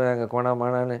பாடிடுவேன், அங்கே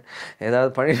கோணாமானான்னு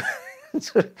ஏதாவது பண்ணிடுவேன்.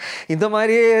 இந்த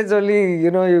மாதிரியே சொல்லி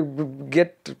you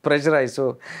get pressurized. So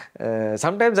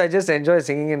sometimes I just enjoy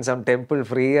singing in some temple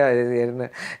free. என்ன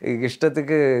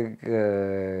இஷ்டத்துக்கு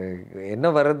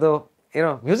என்ன வரதோ,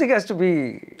 music has to be,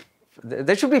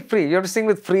 there should be free. You have to sing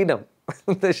with freedom.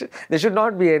 There should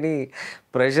not be any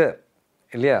pressure.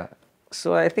 Yeah. So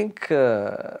I think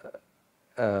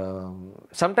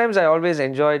sometimes I always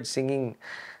enjoyed singing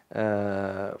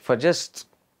for just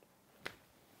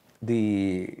the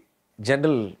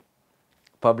general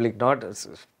public, not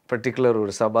particular or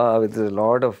sabha with a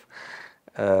lot of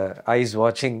eyes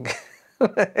watching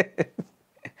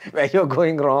where you're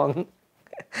going wrong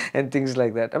and things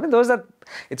like that. I mean,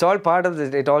 it's all part of this.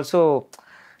 It also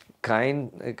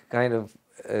kind of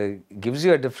gives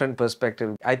you a different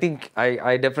perspective. I think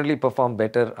I definitely perform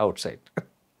better outside.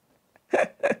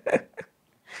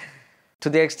 To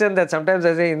the extent that sometimes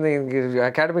I say in the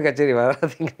academic kacheri, I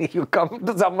think you come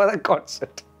to some other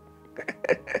concert.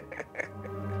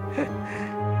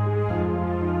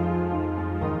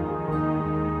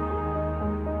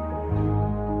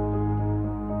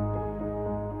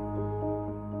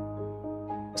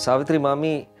 Savitri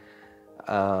Mami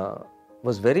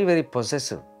was very, very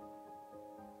possessive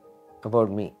about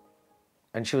me,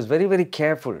 and she was very, very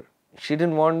careful. She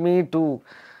didn't want me to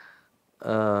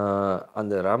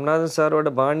அந்த ராமநாதன் சாரோட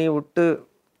பாணி விட்டு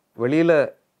வெளியில்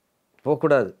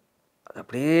போகக்கூடாது,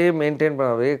 அப்படியே maintain பண்ண,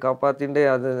 அப்படியே காப்பாற்றிட்டு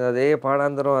அதே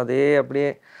பாடாந்தரம் அதே அப்படியே.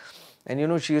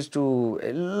 And she used to,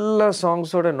 எல்லா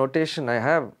சாங்ஸோட notation, I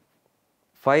have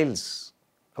files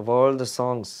of all the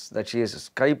songs that she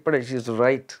used to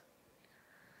write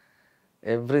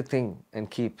everything and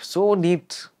keep so neat.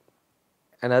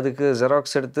 And அதுக்கு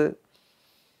ஜெராக்ஸ் எடுத்து,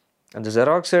 அந்த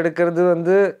ஜெராக்ஸ் எடுக்கிறது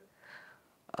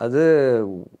அது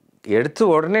எடுத்து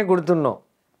உடனே கொடுத்துடணும்.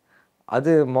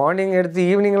 அது மார்னிங் எடுத்து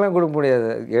ஈவினிங்லாம் கொடுக்க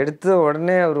முடியாது. எடுத்து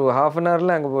உடனே ஒரு ½ an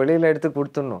hourல அங்கே வெளியில் எடுத்து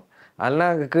கொடுத்துடணும்.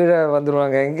 அதெல்லாம் அங்கே கீழே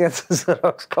வந்துடுவாங்க, எங்கே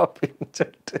ஜெராக்ஸ் காப்பின்னு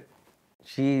சொல்லிட்டு.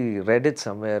 She read it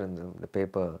somewhere in the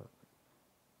paper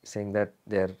saying that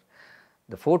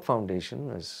the Ford Foundation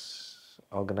is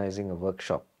organizing a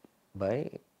workshop by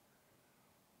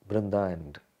Brinda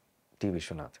and T.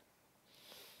 Vishwanath.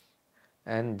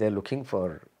 And they're looking for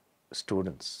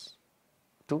students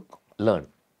to learn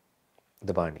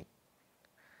the Bani.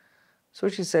 So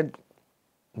she said,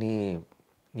 நீ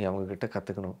அவங்கக்கிட்ட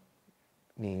கற்றுக்கணும்,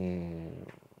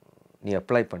 நீ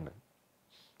apply பண்ணு.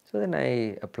 So then I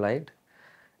applied,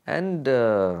 and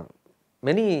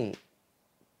many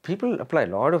people applied,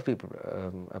 a lot of people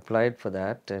applied for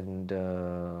that, and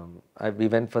we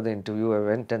went for the interview. I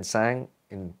went and sang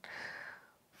in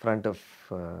front of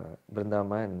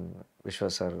Brindama and Vishwa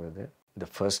sir were there. The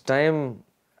first time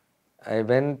I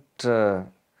went,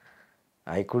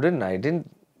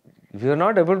 we were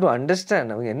not able to understand.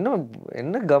 I mean,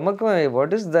 enna gamakam,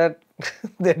 what is that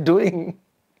they're doing?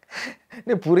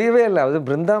 புரியவே இல்லை. அது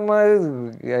பிருந்தாமா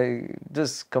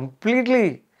just completely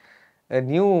a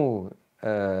new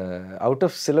out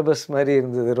of syllabus மாதிரி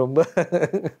இருந்தது, ரொம்ப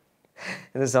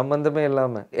இது சம்மந்தமே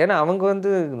இல்லாமல். ஏன்னா அவங்க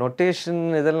நொட்டேஷன்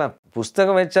இதெல்லாம்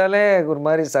புஸ்தகம் வச்சாலே ஒரு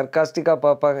மாதிரி சர்காஸ்டிக்காக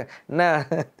பார்ப்பாங்க. என்ன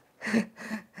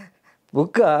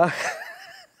புக்கா,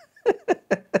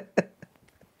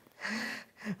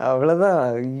 அவ்வளோதான்.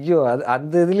 ஐயோ,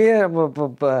 அந்த இதுலேயே நம்ம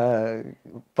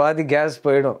பாதி கேஸ்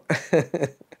போயிடும்.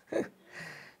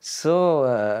 So,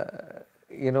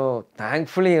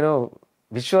 thankfully,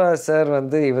 Vishwa sir,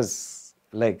 he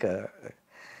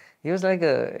was like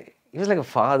a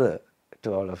father to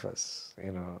all of us.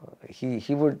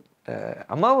 He would,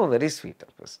 Amma was very sweet,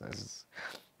 of course,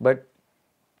 but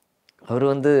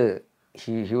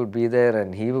he would be there,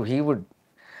 and he would,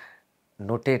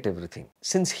 notate everything.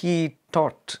 Since he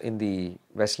taught in the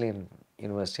Wesleyan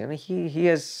University, and he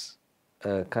has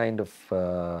kind of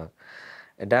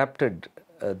adapted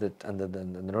the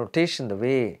notation, the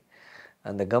way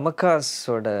அந்த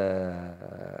கமக்காஸோட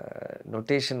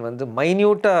notation வந்து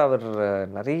மைன்யூட்டாக அவர்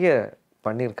நிறைய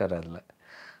பண்ணியிருக்காரு. அதில்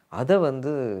அதை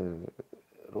வந்து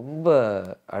ரொம்ப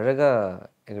அழகாக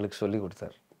எங்களுக்கு சொல்லி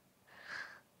கொடுத்தார்.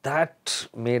 That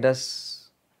made us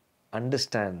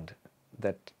understand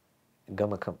that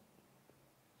gamakam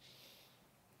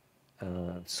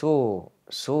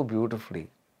so beautifully.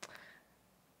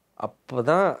 அப்போ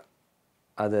தான்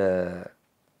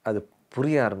அது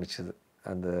புரிய ஆரம்பிச்சது.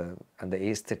 அந்த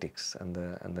ஏஸ்தெட்டிக்ஸ், அந்த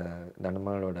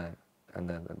தனமாவோட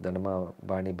அந்த தனமா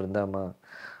பாணி பிருந்தாமா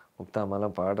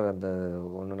முக்தாமாலாம் பாடுற அந்த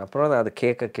ஒன்று, அப்புறம் அதை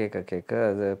கேட்க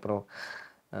அது அப்புறம்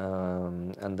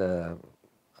அந்த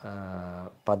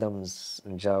padams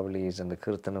and javalis and the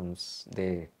kirtanams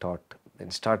they taught, and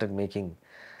started making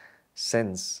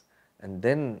sense, and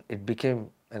then it became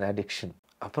an addiction.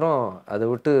 அப்புறம் அதை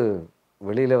விட்டு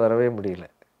வெளியில் வரவே முடியல.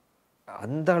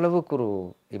 அந்த அளவுக்கு ஒரு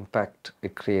impact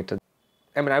it created.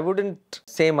 I mean, I wouldn't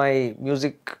say my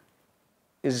music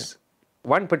is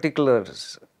one particular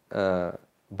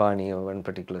bani or one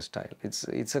particular style.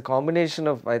 It's a combination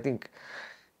of, I think,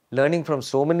 learning from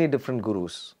so many different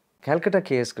gurus. Calcutta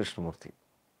K.S. Krishnamurti,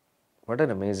 what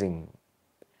an amazing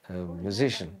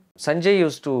musician. Sanjay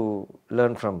used to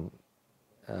learn from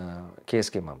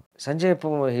KSK Mam. Sanjay,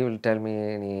 he will tell me,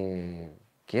 நீ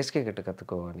KSK கிட்ட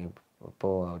கற்றுக்கோ, நீ போ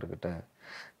அவர்கிட்ட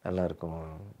நல்லா இருக்கும்.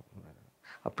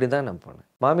 அப்படி தான் நான் போனேன்.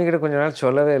 மாமி கிட்ட கொஞ்ச நாள்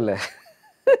சொல்லவே இல்லை,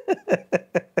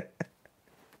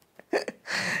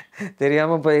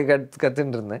 தெரியாமல் போய்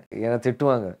கற்றுன்னு இருந்தேன், ஏன்னா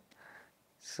திட்டுவாங்க.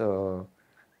 ஸோ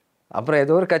அப்புறம்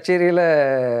ஏதோ ஒரு கச்சேரியில்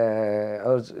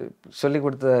அவர் சொல்லி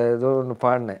கொடுத்த ஏதோ ஒன்று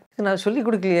பாடினேன். நான் சொல்லி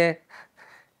கொடுக்கலையே,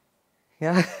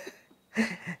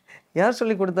 யார்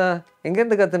சொல்லி கொடுத்தா,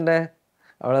 எங்கேருந்து கற்றுண்டேன்,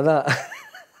 அவ்வளோதான்.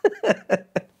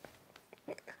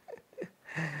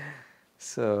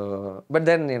 So, but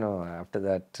then, you know, after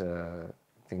that,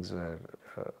 things were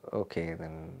okay.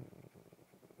 Then,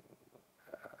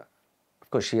 of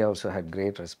course, she also had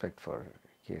great respect for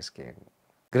KSK.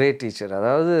 Great teacher.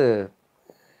 அதாவது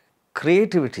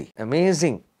creativity,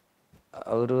 amazing.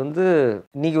 அவர் வந்து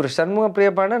இன்னைக்கு ஒரு சண்முக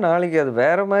பிரியா பாடினா நாளைக்கு அது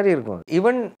வேற மாதிரி இருக்கும்.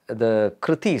 Even the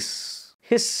kritis,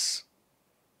 his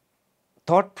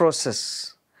thought process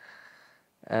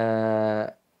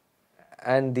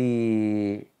and the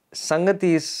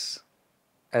sangatis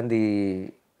and the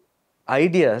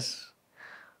ideas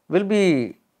will be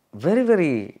very,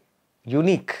 very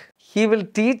unique. He will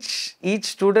teach each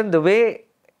student the way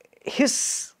his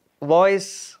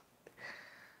voice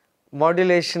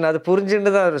modulation, அது புரிஞ்சுட்டு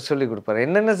தான் அவர் சொல்லிக் கொடுப்பார்.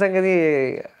 என்னென்ன சங்கதி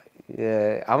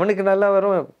அவனுக்கு நல்லா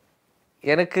வரும்,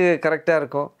 எனக்கு கரெக்டாக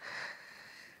இருக்கும்,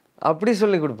 அப்படி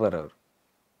சொல்லிக் கொடுப்பார் அவர்.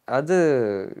 அது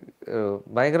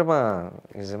பயங்கரமாக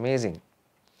is amazing.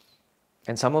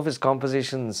 And some of his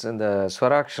compositions in the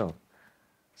Swaraksham,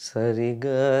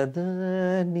 Sarigada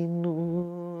ninnu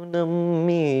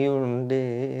nammiyundedi,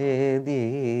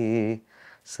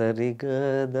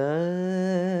 Sarigada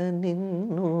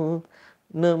ninnu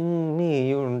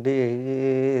nammiyundedi,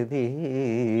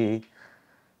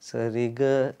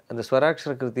 Sariga, அந்த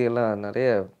ஸ்வராட்சர கிருதி எல்லாம் நிறைய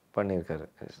பண்ணியிருக்காரு.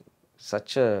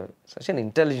 Such an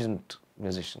intelligent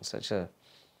musician, such a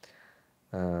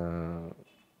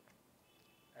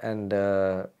and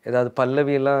ஏதாவது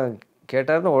பல்லவியெல்லாம்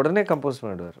கேட்டார்னு உடனே கம்போஸ்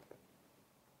பண்ணிடுவார்.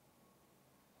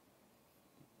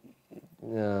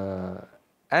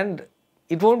 And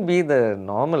it won't be the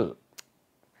normal,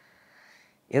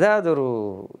 ஏதாவது ஒரு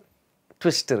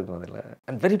twist இருக்கும் அதில்.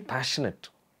 And very passionate.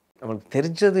 நம்மளுக்கு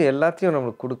தெரிஞ்சது எல்லாத்தையும்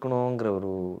நம்மளுக்கு கொடுக்கணுங்கிற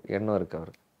ஒரு எண்ணம் இருக்குது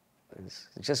அவருக்கு.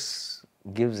 Just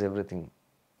gives every thing.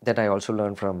 That I also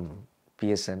learn from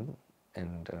PSN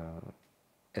and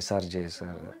SRJ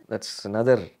sir. That's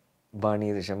another Bani,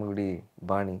 the Shamagudi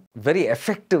Bani. Very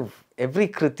effective. Every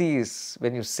kriti is,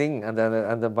 when you sing, and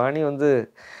the Bani வந்து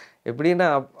எப்படின்னா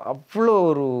அவ்வளோ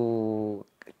ஒரு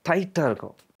டைட்டாக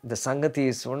இருக்கும். இந்த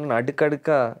சங்கத்திஸ் ஒன்று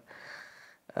அடுக்கடுக்காக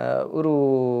ஒரு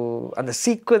அந்த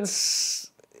சீக்வன்ஸ்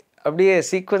அப்படியே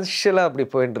சீக்வன்ஷியலாக அப்படி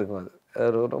போயிட்டு இருக்கும்.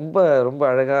 அது ரொம்ப ரொம்ப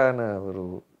அழகான ஒரு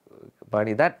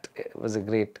பாணி. That was a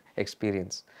great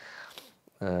experience.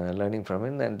 Learning from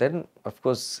him. And then of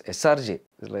course SRJ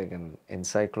is like an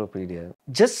encyclopedia.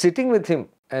 Just sitting with him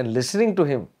and listening to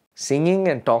him singing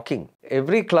and talking,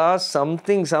 every class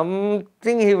something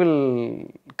he will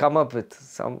come up with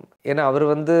some. ஏன்னா அவர்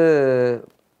வந்து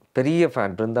பெரிய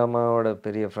fan, பிருந்தாமாவோட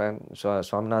பெரிய fan,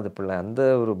 Swaminatha பிள்ளை. அந்த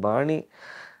ஒரு பாணி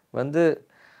வந்து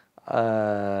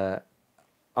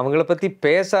அவங்கள பற்றி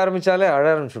பேச ஆரம்பித்தாலே அழ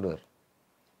ஆரம்பிச்சுடுவார்,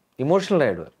 இமோஷ்னல்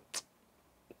ஆகிடுவார்.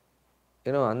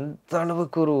 அந்த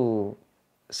அளவுக்கு ஒரு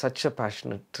such a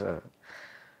passionate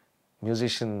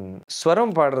musician.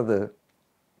 ஸ்வரம் பாடுறது,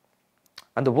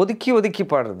 அந்த ஒதுக்கி ஒதுக்கி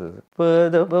பாடுறது,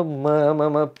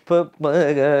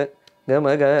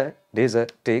 கமக டிச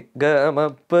டிக் கம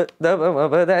ப தப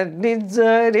மப த நிஜ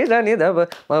நித நிதப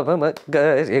மப ம க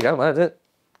ரி க ம த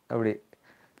அப்படி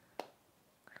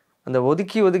அந்த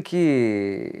ஒதுக்கி ஒதுக்கி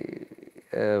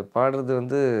பாடுறது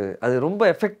வந்து அது ரொம்ப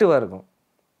எஃபெக்டிவாக இருக்கும்.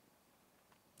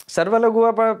 சர்வலகுவா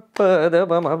ப த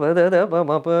ப ம ப த த ப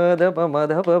ம ப த ப ம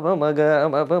த ப ப ம க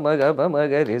ம ப ம க ப ம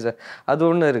க ரி ச அது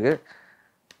ஒன்று இருக்குது.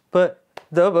 ப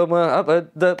த ப ம ப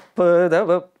த ப த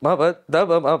ப ம ப த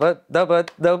ப ம ப த ப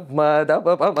த ம த ப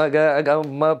ப ம க க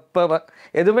ம ப ம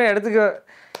எதுவுமே எடுத்துக்க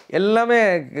எல்லாமே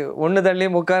ஒன்று தள்ளி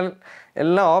முக்கால்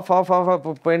எல்லாம் ஆஃப் ஆஃப் ஆஃப்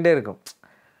ஆஃப் போயிட்டே இருக்கும்.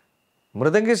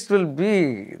 Mridangist will be,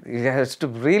 he has to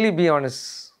really be on his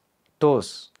toes.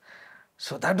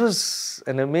 So that was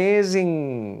an amazing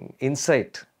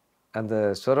insight. அந்த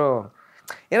ஸ்வரம்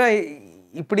ஏன்னா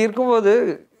இப்படி இருக்கும்போது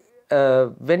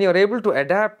when you're able to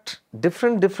adapt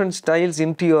different styles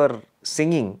into your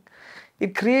singing,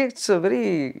 it creates a very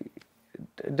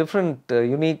different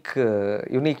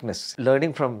uniqueness.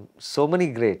 Learning from so many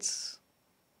greats,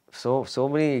 so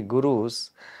many gurus,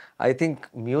 I think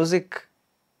music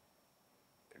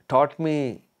taught me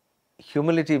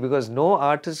humility, because no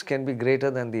artist can be greater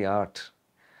than the art.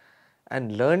 And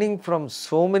learning from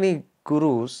so many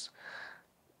gurus,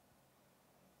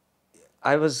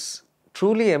 I was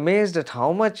truly amazed at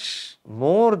how much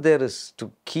more there is to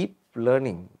keep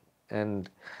learning. And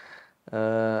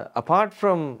apart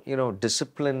from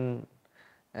discipline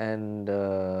and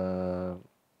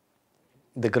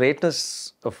the greatness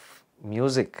of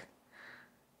music,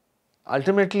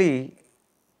 ultimately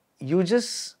you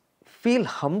just feel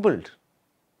humbled.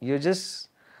 You just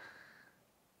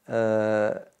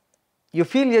you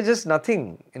feel you're just nothing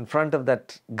in front of that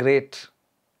great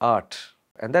art,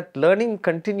 and that learning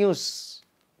continues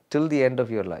till the end of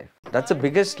your life. That's the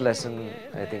biggest lesson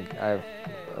I think I've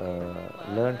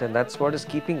learned, and that's what is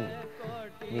keeping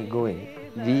me going.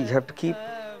 We have to keep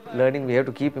learning, we have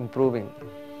to keep improving.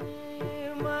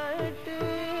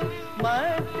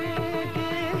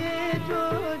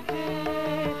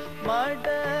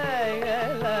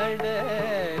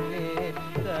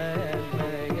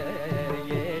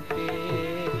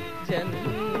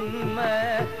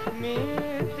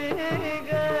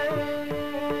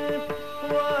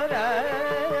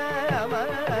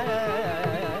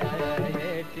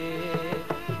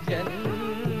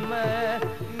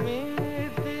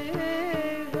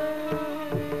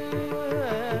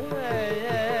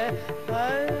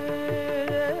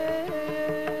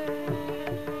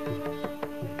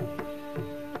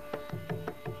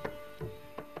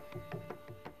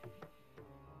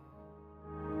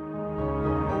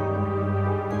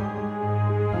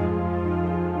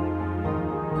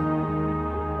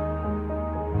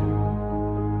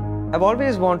 I've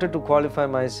always wanted to qualify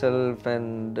myself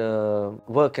and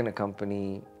work in a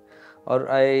company, or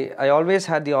I always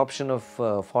had the option of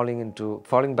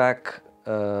falling back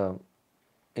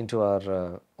into our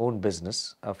own business,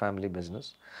 our family business.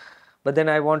 But then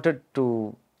I wanted to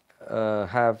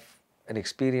have an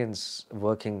experience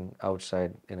working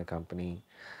outside in a company.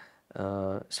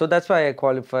 So that's why I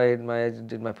qualified. I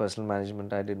did my personal management.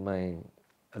 I did my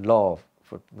law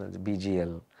for the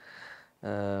BGL.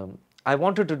 I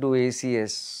wanted to do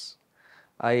ACS.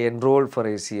 I enrolled for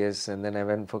ACS, and then I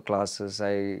went for classes.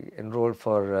 I enrolled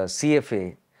for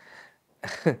CFA.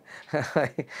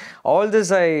 All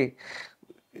this I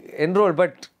enrolled,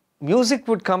 but music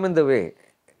would come in the way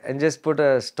and just put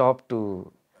a stop to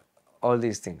all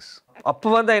these things.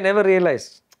 Appavanda I never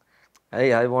realized.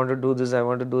 I want to do this, I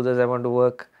want to do this, I want to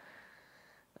work.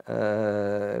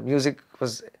 Music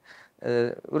was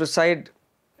a side,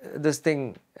 this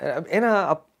thing.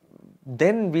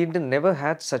 Then we never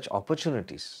had such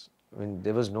opportunities. I mean,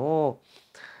 there was not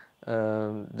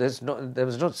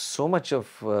so much of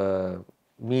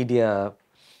media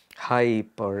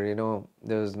hype, or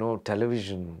there was no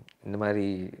television, in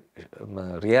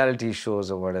the reality shows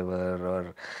or whatever,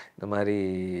 or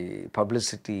the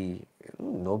publicity.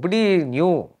 Nobody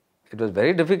knew. It was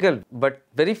very difficult, but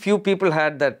very few people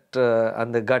had that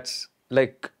and the guts.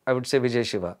 Like I would say Vijay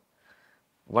Shiva,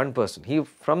 one person. He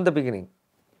from the beginning.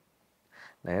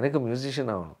 நான் எனக்கு musician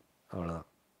ஆகணும், அவ்வளோதான்.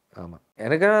 ஆமாம்,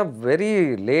 எனக்கு very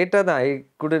லேட்டாக தான்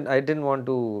I didn't want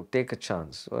to take a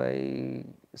chance.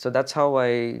 So that's how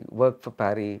I worked for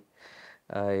Parry.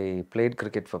 I played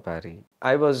cricket for Parry.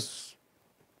 I was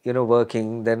working,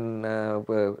 then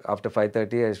after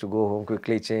 5:30 I used to go home,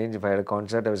 quickly change. If I had a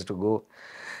concert I was to go.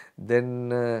 Then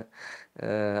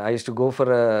I used to go for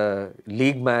a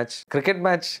league match, cricket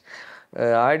match.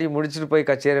 ஆடி முடிச்சுட்டு போய்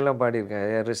கச்சேரியெல்லாம் பாடியிருக்கேன்.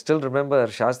 I still remember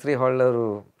Shastri ஹாலில் ஒரு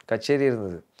கச்சேரி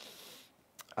இருந்தது.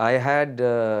 I had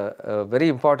a very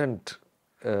important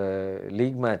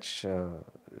league match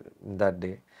that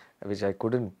day, which I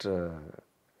couldn't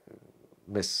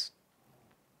miss.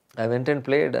 I went and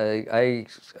played.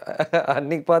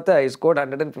 அன்னைக்கு பார்த்தா I scored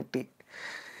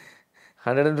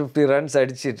 150 runs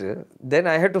அடிச்சிட்டு. Then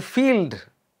I had to field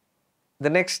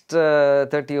the next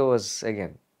 30 overs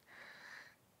again.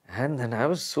 And then I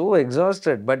was so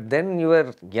exhausted. But then you were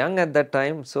young at that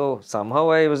time, so somehow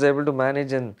I was able to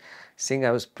manage and sing.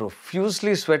 I was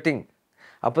profusely sweating.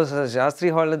 Upper Shastri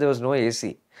Hall, there was no AC.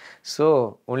 So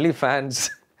only fans.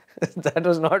 That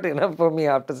was not enough for me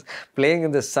after playing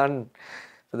in the sun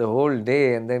for the whole day,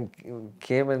 and then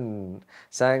came and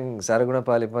sang Saraguna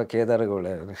Palipa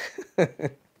Kedaragola.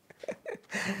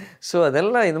 So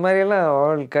adella indha mariyella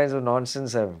all kinds of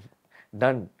nonsense I've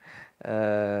done.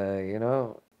 You know,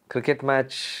 cricket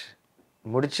match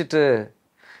முடிச்சிட்டு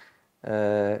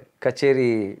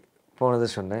கச்சேரி போனது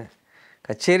சொன்னேன்.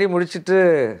 கச்சேரி முடிச்சிட்டு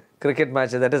cricket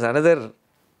match, that is another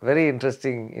very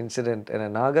interesting incident. And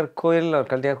Nagercoil or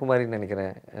Kanyakumari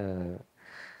நினைக்கிறேன்,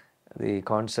 the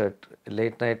concert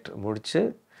late night முடிச்சு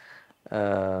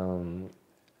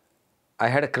I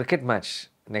had a cricket match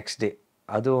next day.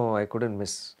 அதுவும் I couldn't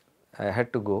miss. I had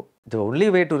to go. The only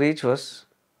way to reach was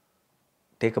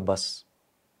take a bus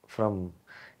from,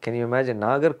 can you imagine,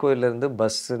 நாகர்கோயிலேருந்து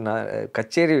bus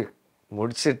கச்சேரி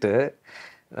முடிச்சுட்டு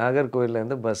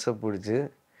நாகர்கோயிலேருந்து பஸ்ஸை பிடிச்சி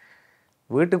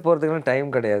வீட்டுக்கு போகிறதுக்குலாம் time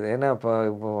கிடையாது. ஏன்னா இப்போ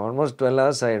ஆல்மோஸ்ட் 12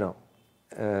 hours ஆகிடும்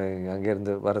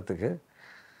அங்கேருந்து வரத்துக்கு.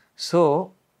 ஸோ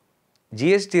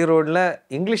ஜிஎஸ்டி ரோடில்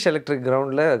இங்கிலீஷ் எலக்ட்ரிக்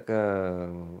கிரவுண்டில்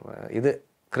இது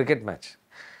கிரிக்கெட் மேட்ச்.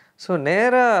 ஸோ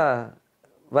நேராக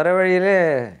வர வழியிலே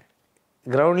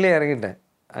கிரவுண்ட்லேயே இறங்கிட்டேன்.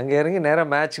 அங்கே இறங்கி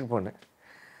நேராக மேட்ச்சுக்கு போனேன்.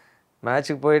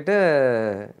 மேட்ச்சுக்கு போயிட்டு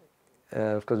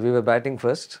of course we were batting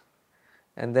first,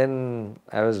 and then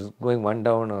I was going one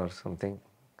down or something,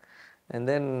 and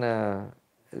then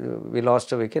we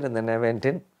lost a wicket, and then I went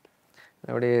in.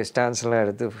 அப்படியே ஸ்டான்ஸ்லாம்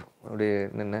எடுத்து அப்படியே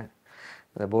நின்னேன்.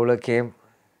 the bowler came,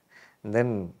 and then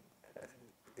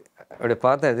அப்படியே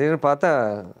பார்த்தேன். திடீர்னு பார்த்தா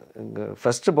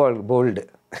ஃபஸ்ட்டு பால் bolt.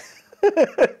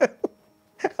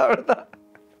 அவ்வளோதான்.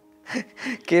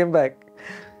 came back.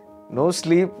 No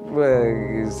sleep,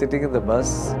 sitting in the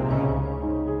bus.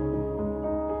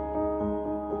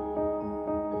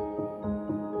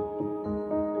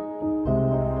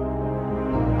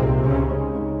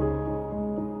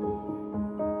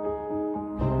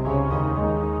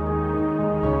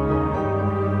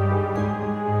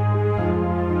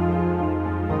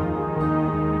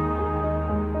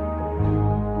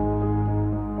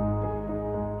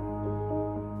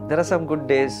 There are some good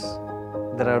days,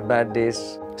 there are bad days.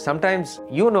 Sometimes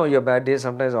you know your bad days,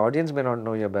 sometimes the audience may not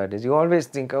know your bad days. You always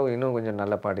think, oh, konjam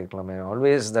nalla paadikalame.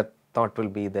 Always that thought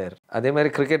will be there. Adhe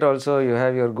mari cricket also, you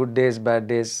have your good days, bad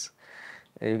days.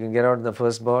 You can get out the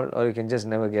first ball or you can just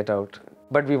never get out.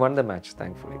 But we won the match,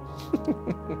 thankfully.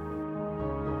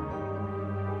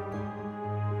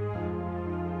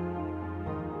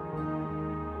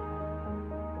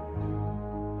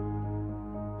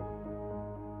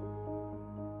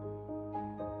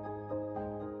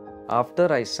 After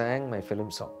I sang my film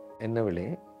song, Ennavile,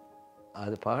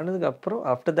 அது பாடினதுக்கு அப்புறம்,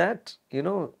 after that, you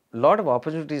know, lot of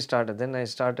opportunities started. Then I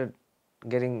started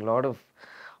getting lot of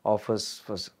offers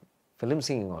for film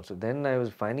singing also. Then I was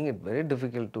finding it very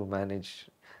difficult to manage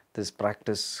this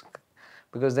practice,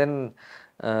 because then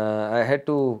I had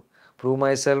to prove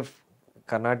myself.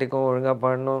 Carnatic ஒழுங்கா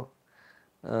பாடணும்,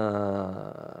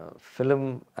 film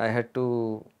I had to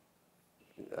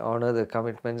honor the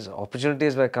commitments.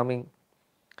 Opportunities were coming.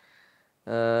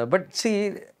 But see,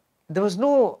 there was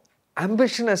no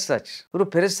ambition as such. ஒரு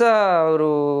பெருசாக ஒரு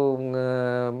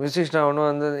musician ஆகணும்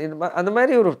அந்த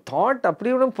மாதிரி ஒரு thought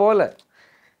அப்படி ஒன்றும் போகல.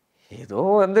 ஏதோ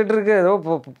வந்துட்டு இருக்கு, ஏதோ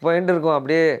போயிட்டு இருக்கும்,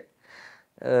 அப்படியே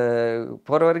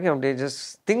போகிற வரைக்கும் அப்படியே just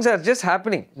things are just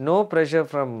happening. No pressure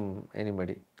from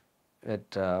anybody.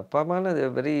 But அப்பா அம்மாவில் அது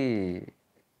வெரி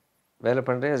வேலை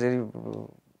பண்ணுறேன், சரி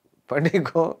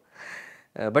பண்ணிக்கோ.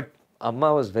 பட்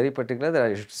அம்மா was very particular that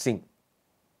I should sing.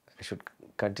 I should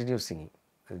continue singing.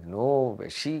 No,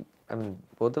 I mean,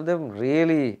 both of them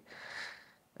really,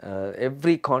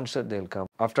 every concert they'll come.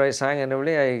 After I sang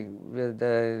Ennavile,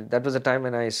 that was the time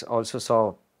when I also saw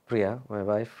Priya, my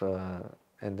wife,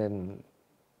 and then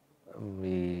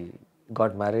we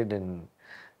got married in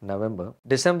November.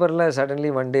 December,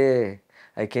 suddenly one day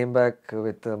I came back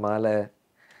with mala,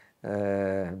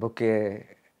 bouquet,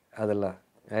 adalla.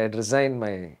 I had resigned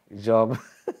my job.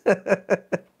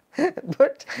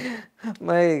 But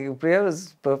my Priya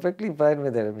was perfectly fine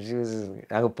with it. She was,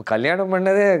 kalyanam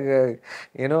pannade,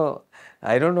 you know,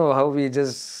 I don't know how we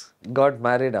just got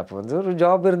married up. A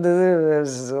job irundhathu, I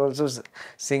was also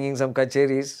singing some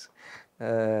kacheris.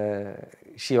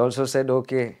 She also said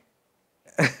okay.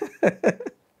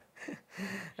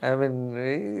 I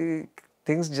mean,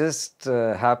 things just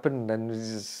happened and we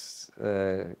just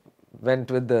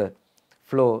went with the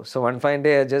flow. So one fine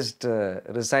day I just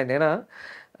resigned.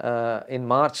 In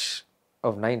March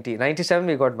of 97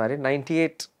 we got married.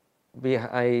 98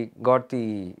 I got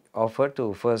the offer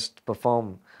to first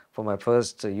perform for my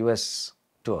first US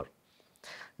tour.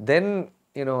 Then,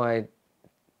 I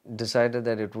decided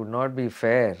that it would not be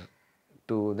fair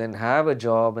to then have a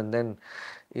job and then,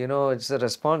 it's a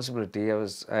responsibility.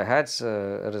 I had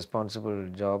a responsible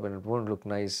job and it won't look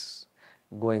nice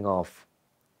going off.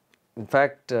 In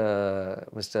fact,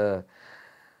 Mr.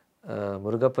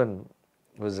 Murugappan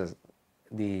was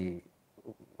the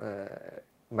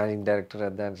managing director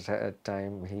at that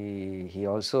time. He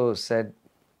also said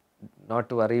not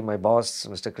to worry. My boss,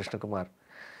 Mr. Krishna Kumar,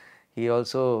 he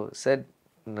also said,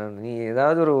 நீ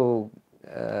ஏதாவது ஒரு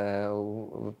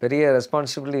பெரிய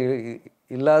responsibility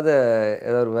இல்லாத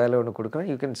ஏதாவது ஒரு வேலை ஒன்று கொடுக்கணும்,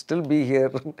 you can still be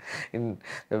here in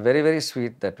very, very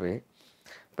sweet that way.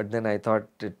 But then I thought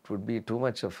it would be too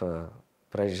much of a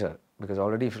pressure because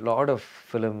already a lot of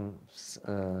films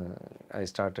I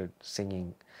started singing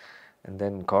and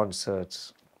then concerts.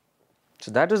 So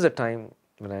that was the time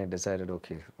when I decided,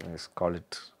 okay, let's call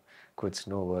it quits,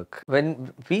 no work. When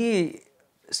we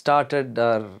started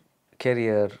our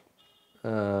career,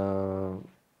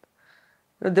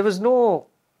 there was no,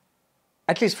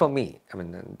 at least for me, I mean,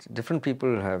 different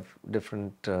people have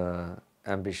different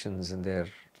ambitions and their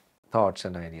thoughts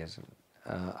and ideas.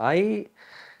 I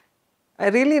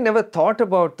really never thought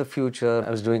about the future.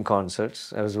 I was doing concerts,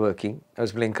 I was working, I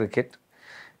was playing cricket.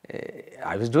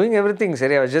 I was doing everything,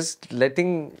 sorry, I was just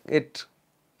letting it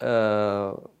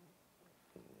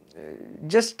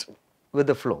just with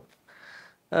the flow.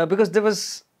 Because there was,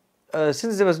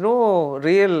 since there was no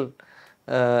real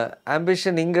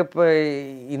ambition in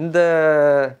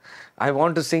the, I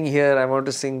want to sing here, I want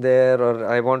to sing there, or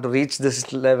I want to reach this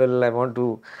level, I want to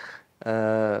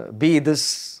be this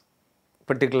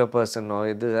particular person, or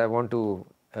I want to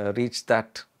reach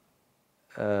that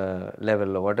level,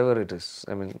 or whatever it is.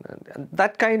 I mean,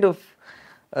 that kind of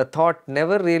thought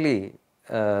never really,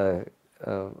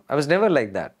 I was never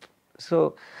like that.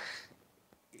 So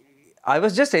I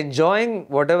was just enjoying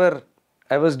whatever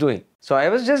I was doing. So I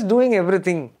was just doing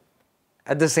everything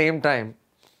at the same time.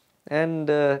 And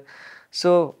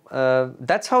so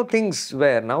that's how things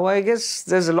were. Now I guess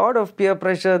there's a lot of peer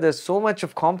pressure, there's so much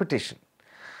of competition.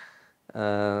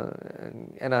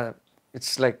 And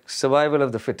it's like survival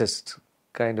of the fittest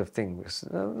kind of thing.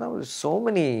 Now there's so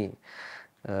many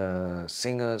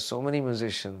singers, so many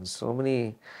musicians, so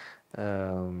many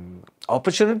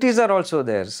opportunities are also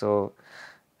there.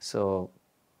 So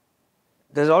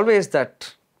there's always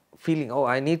that feeling, oh,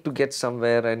 I need to get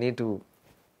somewhere, I need to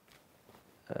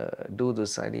do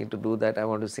this, I need to do that, I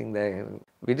want to sing there.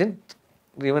 We didn't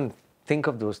even think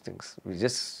of those things. We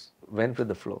just went with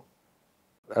the flow.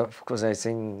 Of course, I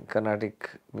sing Carnatic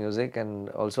music and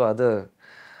also other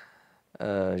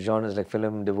genres like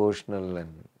film, devotional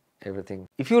and everything.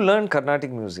 If you learn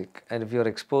Carnatic music and if you're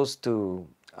exposed to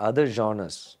other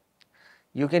genres,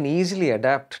 you can easily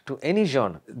adapt to any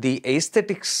genre. The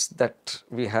aesthetics that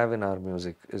we have in our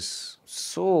music is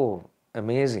so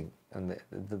amazing. And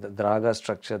the raga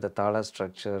structure, the tala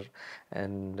structure,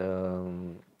 and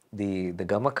the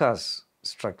gamakas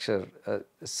structure,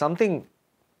 something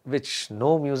which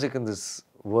no music in this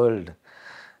world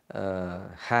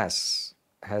has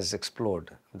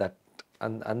explored. That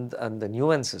and the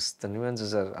nuances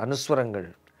are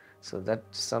anuswarangal. So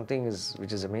that's something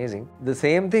which is amazing. The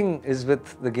same thing is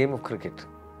with the game of cricket,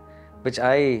 which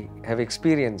I have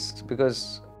experienced,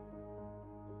 because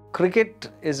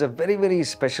cricket is a very, very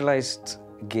specialized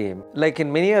game. Like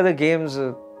in many other games,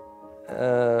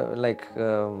 like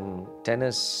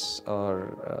tennis or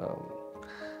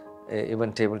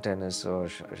even table tennis or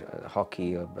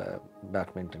hockey or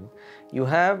badminton, you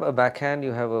have a backhand,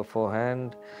 you have a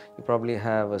forehand, you probably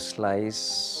have a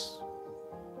slice.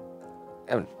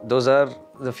 I mean, those are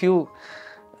the few,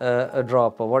 a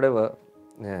drop or whatever.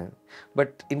 Yeah.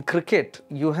 But in cricket,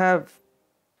 you have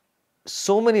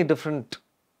so many different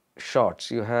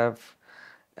shots. You have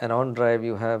an on drive,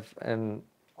 you have an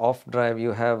off drive,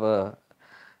 you have a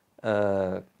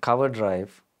cover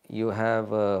drive, you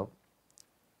have a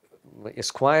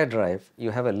square drive,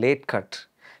 you have a late cut,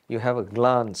 you have a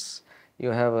glance, you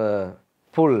have a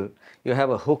pull, you have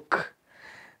a hook.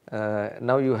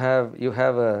 Now you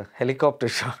have a helicopter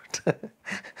shot.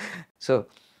 So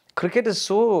cricket is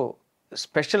so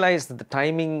specialized, the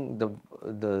timing the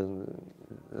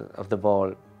of the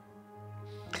ball,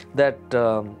 that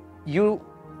you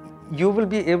will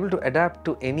be able to adapt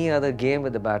to any other game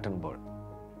with the bat and ball.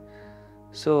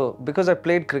 So because I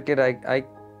played cricket,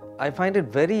 I find it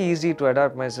very easy to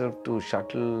adapt myself to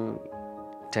shuttle,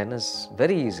 tennis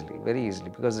very easily,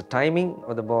 because the timing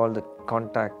of the ball, the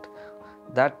contact,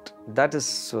 that is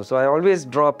so I always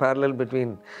draw a parallel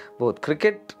between both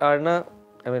cricket, arna.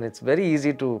 I mean, it's very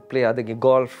easy to play other game,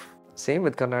 golf. Same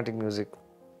with Carnatic music.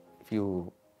 If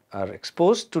you are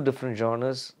exposed to different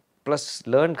genres plus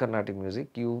learn Carnatic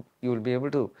music, you will be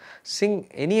able to sing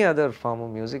any other form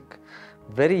of music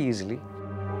very easily.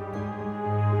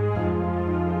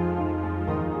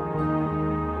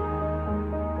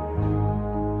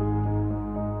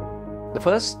 The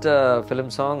first film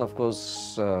song, of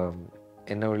course,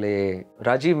 Ennavale,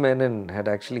 Rajiv Menon had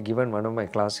actually given one of my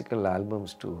classical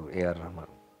albums to A.R. Rahman.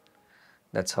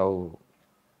 That's how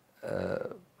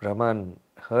Rahman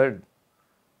heard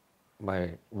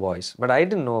my voice, but I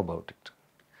didn't know about it.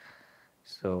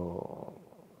 So,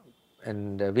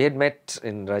 and we had met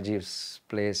in Rajiv's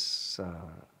place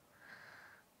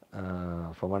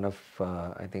for one of,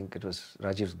 I think it was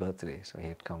Rajiv's birthday, so he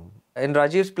had come. In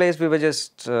Rajiv's place, we were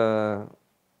just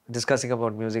discussing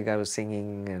about music. I was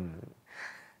singing, and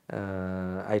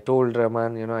I told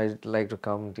Rahman, you know, I'd like to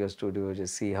come to your studio,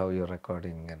 just see how you're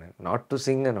recording, and not to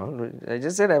sing and all. I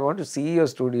just said, I want to see your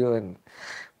studio.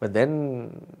 But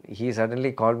then he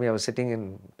suddenly called me. I was sitting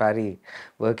in Paris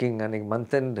working, and in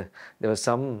month end, there was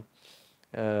some,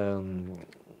 it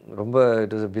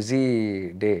was a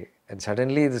busy day. And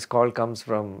suddenly this call comes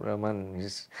from Rahman. He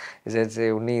said, "Say,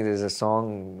 Unni, there's a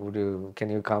song. Can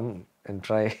you come and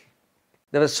try?"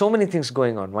 There were so many things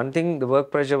going on. One thing, the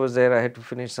work pressure was there. I had to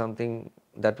finish something.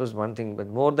 That was one thing. But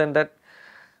more than that,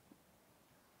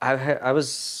 I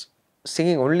was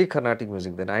singing only Carnatic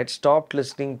music then. I had stopped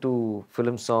listening to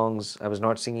film songs. I was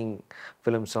not singing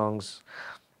film songs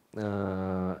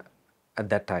at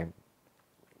that time.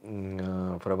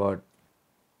 For about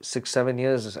 6-7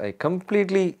 years, I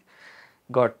completely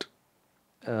got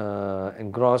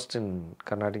engrossed in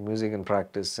Carnatic music and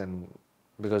practice, and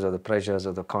because of the pressures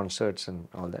of the concerts and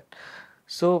all that.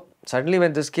 So suddenly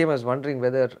when this came, I was wondering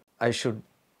whether I should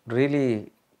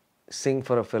really sing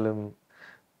for a film,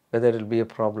 whether it will be a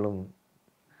problem.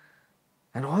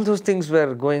 And all those things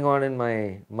were going on in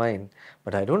my mind.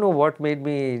 But I don't know what made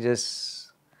me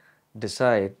just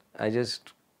decide. I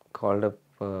just called up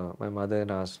my mother and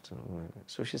asked.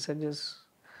 So she said, just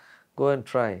go and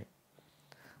try.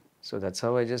 So that's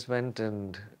how I just went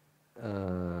and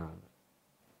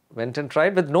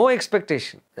tried with no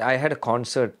expectation. I had a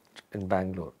concert in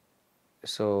Bangalore.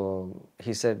 So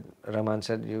he said, Rahman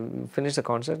said, you finish the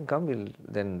concert and come, we'll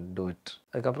then do it.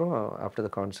 After the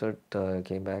concert,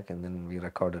 came back and then we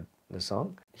recorded the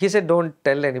song. He said, don't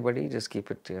tell anybody, just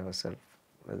keep it to yourself.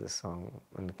 The song,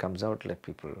 when it comes out, let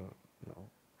people know.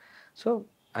 So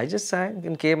I just sang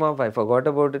and came off. I forgot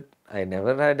about it. I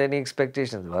never had any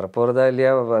expectations. No.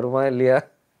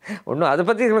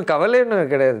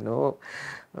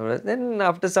 Then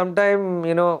after some time,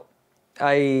 you know,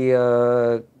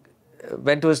 I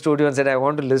went to a studio and said, I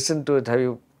want to listen to it. Have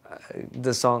you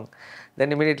the song?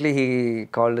 Then immediately he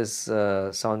called his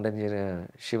sound engineer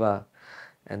Shiva,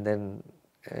 and then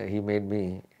he made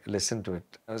me listen to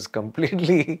it. I was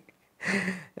completely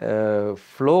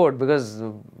floored, because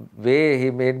the way he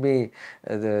made me,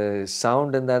 the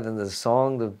sound in that and the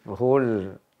song, the whole,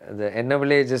 the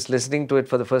Ennavale, just listening to it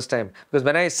for the first time. Because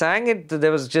when I sang it,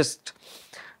 there was just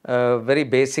very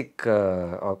basic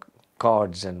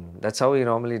chords, and that's how he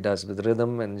normally does, with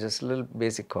rhythm and just little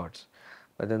basic chords.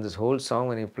 But then this whole song,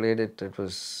 when he played it, it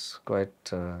was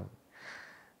quite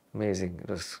amazing. It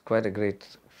was quite a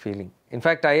great feeling. In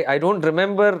fact, I don't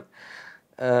remember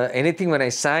anything when I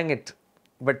sang it,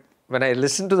 but when I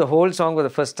listened to the whole song for the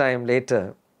first time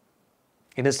later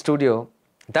in a studio,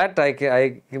 that I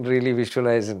can really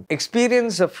visualize. An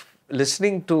experience of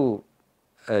listening to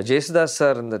Jesudas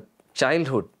sir in the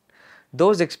childhood,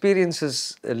 those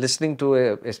experiences, listening to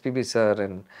SPB sir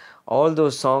and all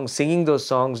those songs, singing those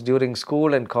songs during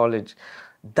school and college,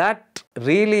 that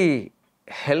really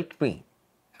helped me,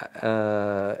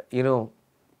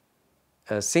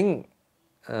 sing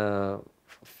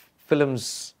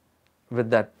films with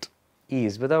that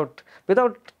ease, without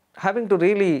having to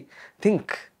really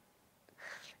think.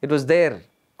 It was there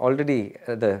already,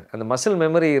 and the muscle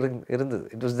memory,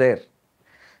 it was there.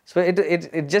 So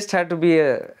it just had to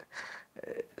be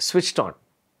switched on.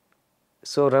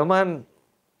 So Rahman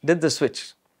did the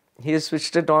switch. he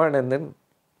switched it on, and then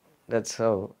that's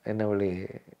how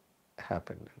Ennavali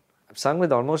happened. I've sung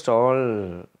with almost all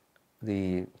the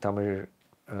Tamil,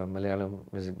 Malayalam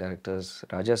music directors.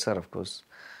 Raja sir, of course.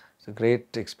 It's a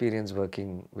great experience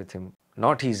working with him.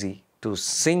 Not easy to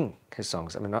sing his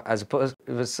songs. I mean, as a person,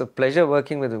 it was a pleasure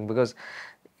working with him because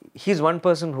he's one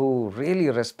person who really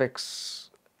respects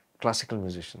classical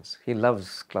musicians. He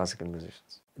loves classical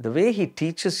musicians. The way he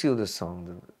teaches you the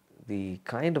song, the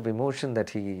kind of emotion that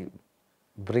he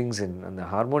brings in, அந்த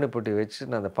harmony போட்டு வச்சு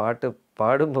அந்த பாட்டு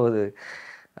பாடும்போது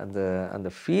அந்த அந்த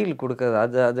feel கொடுக்குறது,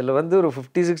 அதில் வந்து ஒரு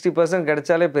 50-60%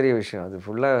 கிடைச்சாலே பெரிய விஷயம். அது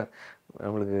ஃபுல்லாக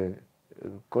நம்மளுக்கு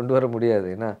கொண்டு வர முடியாது.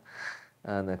 ஏன்னா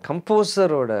அந்த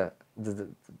கம்போசரோட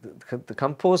the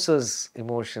composer's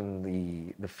emotion,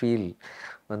 the feel,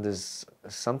 and there's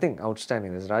something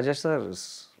outstanding. This Rajesh sir is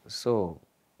so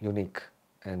unique,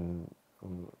 and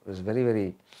was very, very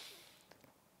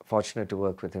fortunate to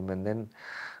work with him. And then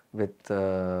with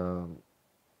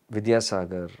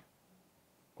Vidyasagar,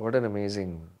 what an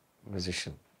amazing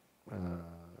musician.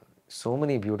 So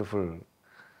many beautiful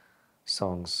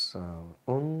songs.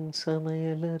 Un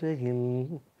samayalarayil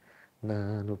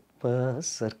நான் உப்பா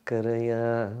சர்க்கரையா,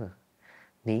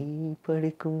 நீ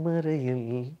படிக்கும் அறையில்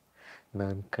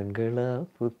நான் கண்களா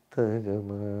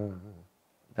புத்தகமா.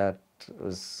 That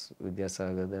was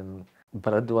Vidyasagar. Then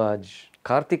Bharadwaj,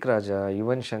 Karthik Raja,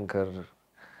 Yuvan Shankar,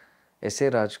 S.A.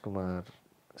 Rajkumar,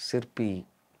 Sirpi,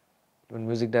 even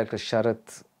music director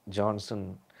Sharath Johnson.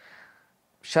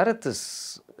 Sharath is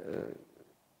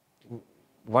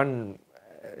one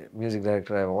music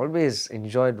director I've always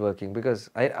enjoyed working because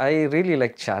I really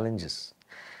like challenges.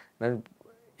 And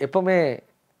எப்பவுமே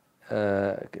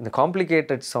இந்த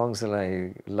complicated songs I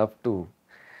love to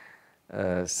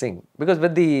sing, because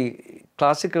with the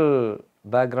classical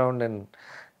background and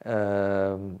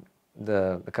the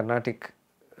Carnatic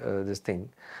this thing,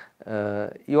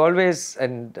 you always,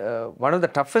 and one of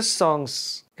the toughest songs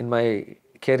in my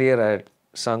career I had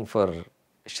sung for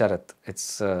Sharath. It's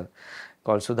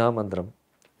called Sudha Mandram,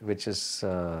 which is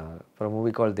for a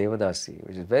movie called Devadasi,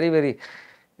 which is very, very,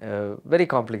 very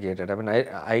complicated. I mean,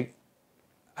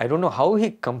 I don't know how he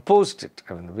composed it.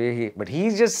 I mean, the way but he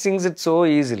just sings it so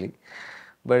easily.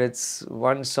 But it's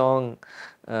one song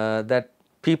that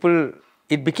people,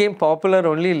 it became popular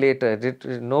only later.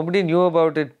 Nobody knew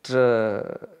about it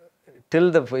till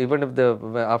even if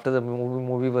after the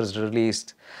movie was released,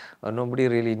 nobody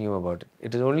really knew about it.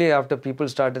 It is only after people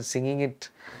started singing it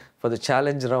for the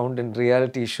challenge round in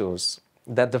reality shows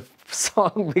that the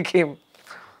song became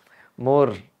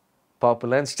more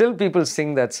popular, and still people sing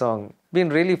that song. Been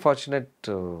really fortunate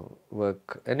to work,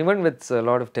 and even with a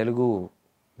lot of Telugu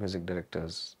music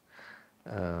directors,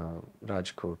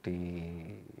 Rajkoti,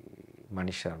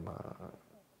 Mani Sharma,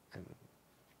 and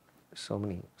so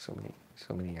many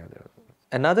other.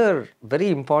 Another very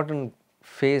important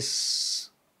phase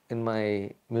in my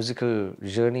musical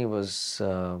journey was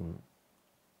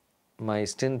my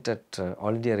stint at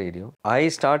All India Radio. I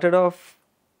started off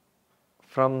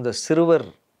from the Siruvar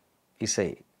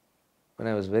Isai when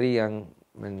I was very young,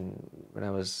 when I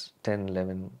was 10,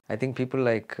 11. I think people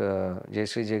like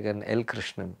Jayasri Jagan, L.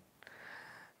 Krishnan,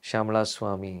 Shyamala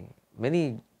Swami,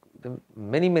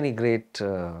 many great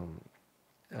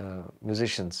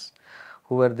musicians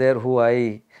who were there, who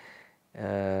I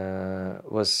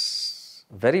was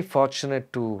very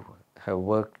fortunate to have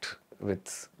worked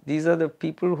with. These are the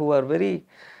people who are very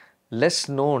less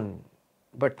known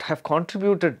but have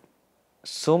contributed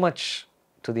so much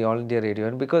to the All India Radio.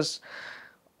 And because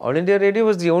All India Radio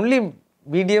was the only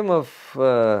medium of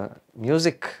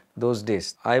music those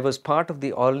days, I was part of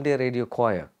the All India Radio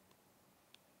choir,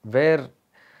 where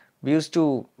we used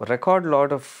to record a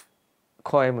lot of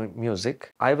choir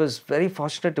music. I was very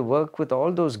fortunate to work with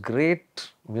all those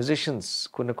great musicians,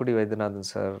 Kunnakudi Vaidyanathan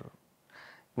sir,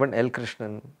 even L.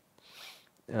 Krishnan,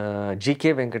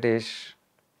 G.K. Venkatesh,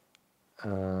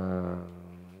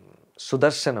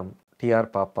 Sudarshanam, T.R.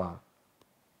 Papa.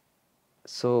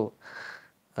 So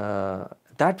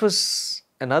that was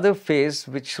another phase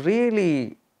which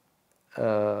really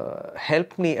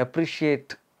helped me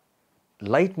appreciate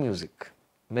light music,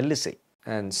 melissai.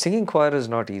 And singing choir is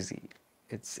not easy.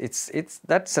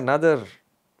 That's another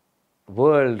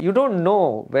world. You don't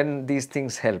know when these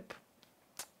things help.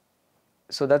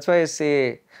 So that's why I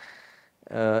say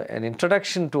an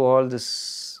introduction to all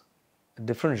this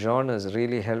different genres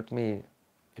really helped me.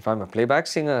 If I'm a playback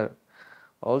singer,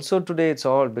 also today it's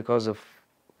all because of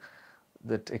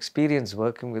that experience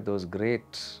working with those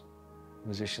great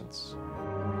musicians.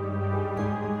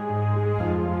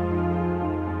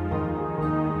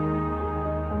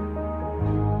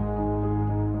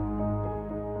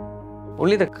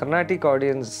 Only the Carnatic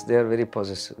audience, they are very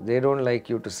possessive. They don't like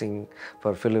you to sing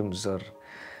for films or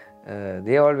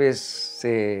they always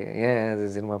say, yeah, this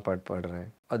is cinema part padra.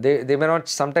 Or they may not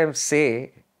sometimes say,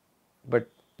 but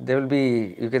there will be,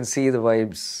 you can see the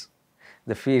vibes,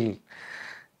 the feel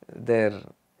there.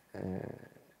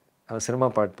 அவன் cinema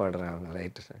பாட்டு பாடுறான், அவங்க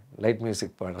light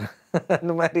music பாடுறான்,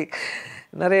 அந்த மாதிரி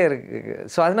நிறைய இருக்கு.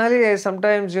 So அதனாலே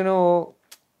sometimes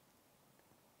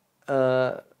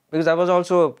because I was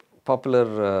also a popular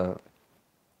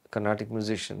Carnatic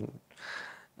musician,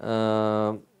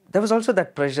 there was also that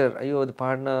pressure. ஐயோ அது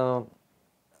பாடினா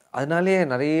அதனாலே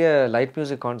நிறைய லைட்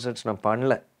மியூசிக் கான்சர்ட்ஸ் நான்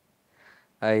பண்ணல.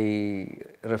 I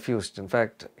refused. In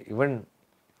fact, even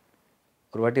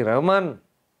ஒரு வாட்டி ரஹ்மான்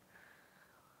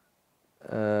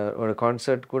ஒரு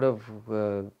கான்சர்ட் கூட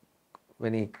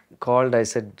when he called, I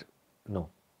said no,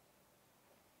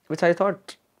 which I thought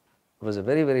was a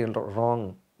very, very wrong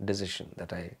decision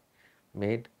that I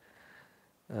made,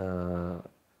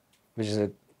 which is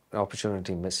an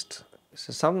opportunity missed. So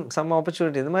some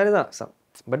opportunity இந்த மாதிரி தான்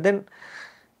but then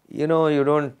you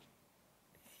don't,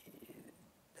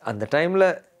 அந்த டைமில்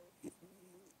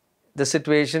the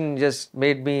situation just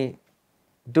made me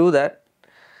do that,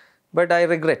 but I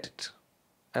regret it.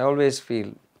 I always feel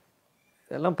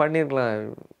எல்லாம் பண்ணியிருக்கலாம்,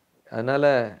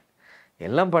 அதனால்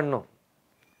எல்லாம் பண்ணோம்,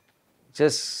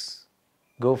 just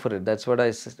go for it. That's what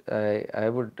I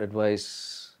would advise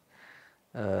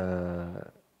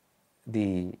the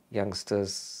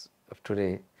youngsters of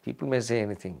today. People may say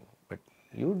anything, but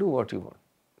you do what you want,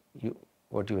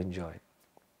 what you enjoy,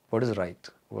 what is right,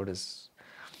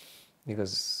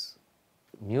 because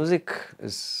music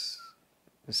is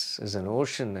an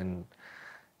ocean, and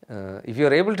if you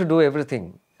are able to do everything,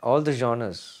 all the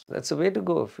genres, that's the way to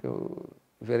go.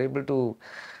 If you're able to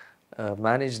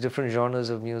manage different genres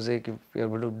of music, if you're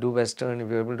able to do Western, if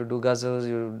you're able to do ghazals,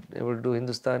 you're able to do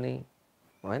Hindustani,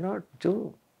 why not do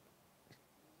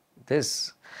this?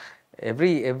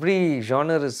 Every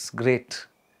genre is great,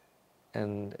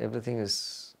 and everything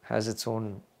has its own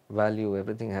value.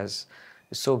 Everything is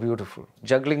so beautiful.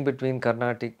 Juggling between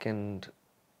Carnatic and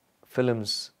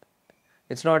films,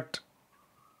 it's not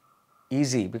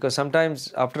easy, because sometimes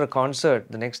after a concert,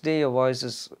 the next day your voice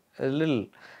is a little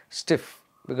stiff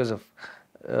because of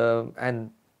and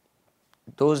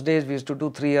those days we used to do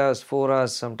 3 hours, 4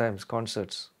 hours sometimes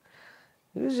concerts.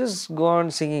 You just go on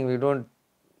singing. We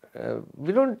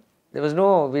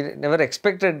never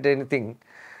expected anything.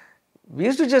 We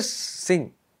used to just sing.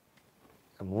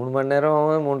 3 மணி நேரம்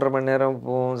 3.5 மணி நேரம்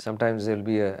போகும். Sometimes there'll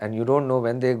be and you don't know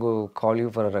when they call you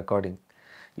for a recording.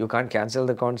 You can't cancel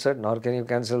the concert, nor can you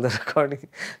cancel the recording.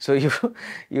 So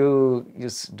you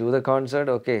do the concert,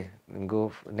 okay, and go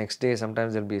next day. Sometimes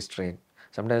there'll be a strain.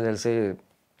 Sometimes they'll say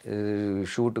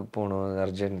shoot pono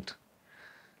urgent,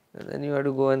 and then you have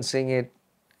to go and sing it.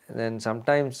 And then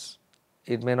sometimes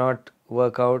it may not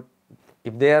work out.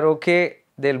 If they are okay,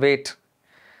 they'll wait.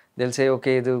 They'll say,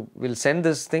 okay, we'll send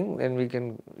this thing, and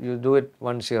you do it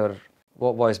once your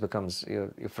voice becomes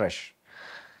you're fresh.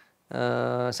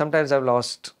 Sometimes I've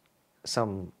lost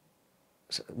some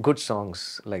good songs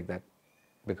like that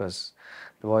because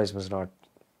the voice was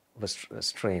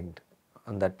strained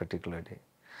on that particular day.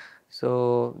 So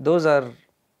those are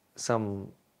some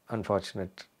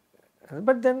unfortunate.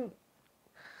 But then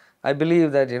I believe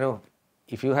that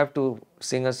if you have to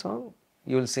sing a song,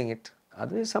 you will sing it.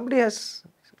 Otherwise, somebody else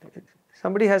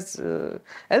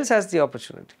has the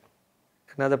opportunity.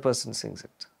 Another person sings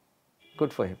it.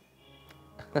 Good for him.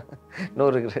 No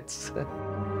regrets.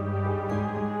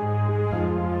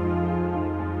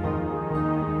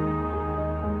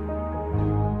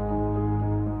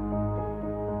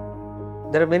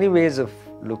 There are many ways of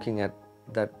looking at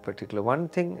that particular. One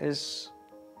thing is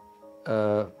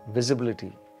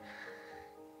visibility.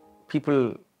 People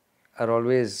are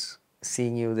always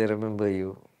seeing you, they remember you,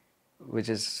 which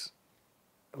is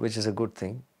a good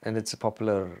thing, and it's a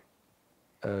popular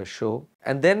show.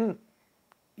 And then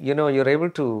you're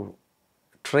able to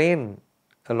train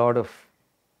a lot of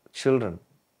children.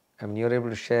 I mean, you're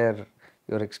able to share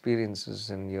your experiences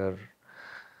and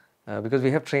because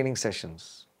we have training sessions,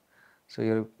 so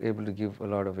you're able to give a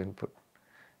lot of input.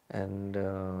 And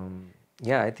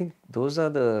I think those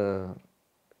are the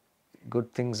good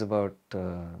things about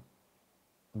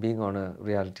being on a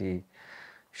reality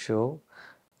show.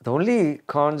 The only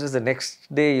cons is the next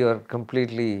day you're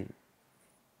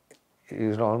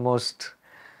almost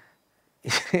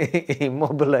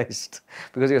immobilized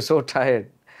because you're so tired.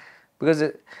 Because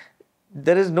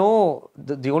there is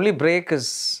the only break is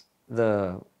the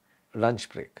lunch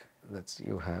break that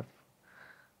you have.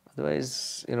 Otherwise,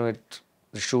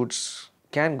 the shoots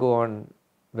can go on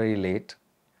very late,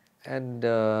 and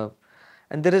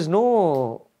there is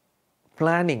no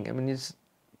planning. I mean, it's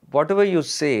whatever you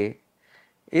say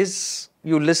is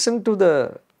you listen to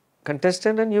the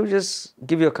contestant and you just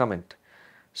give your comment.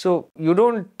 So you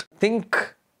don't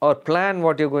think or plan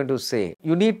what you're going to say.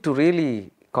 You need to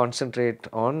really concentrate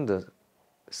on the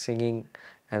singing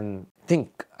and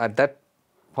think at that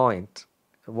point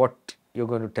what you're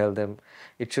going to tell them.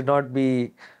 It should not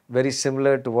be very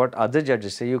similar to what other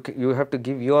judges say. You have to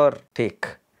give your take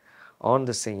on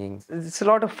the singing. It's a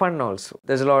lot of fun also.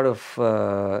 There's a lot of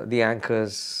the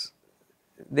anchors.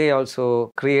 They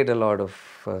also create a lot of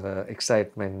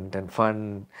excitement and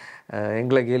fun.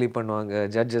 எங்களை கேலி பண்ணுவாங்க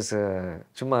judges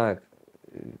சும்மா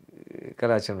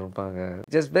கலாச்சாரம் இருப்பாங்க.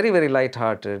 Just very, very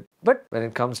light-hearted. But when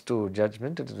it comes to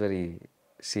judgment, it is very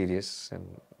serious and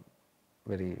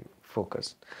very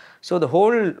focused. So the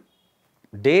whole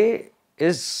day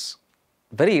is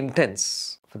very intense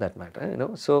for that matter, you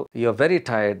know. So you're very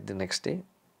tired the next day.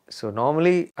 So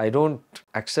normally I don't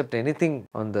accept anything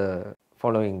on the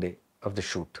following day of the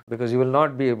shoot, because you will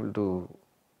not be able to,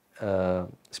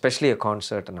 especially a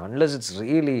concert, and unless it's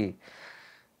really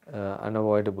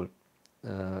unavoidable,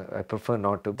 I prefer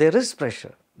not to. There is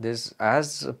pressure. As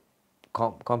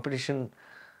competition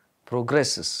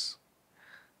progresses,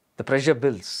 the pressure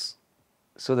builds.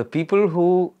 So the people who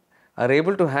are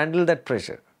able to handle that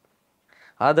pressure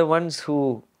are the ones who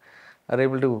are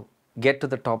able to get to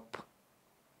the top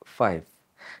 5.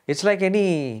 It's like any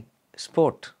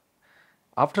sport.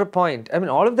 After a point, I mean,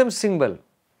 all of them sing well.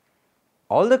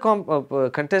 All the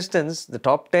contestants, the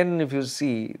top 10, if you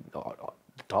see,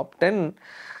 the top 10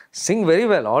 sing very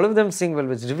well. All of them sing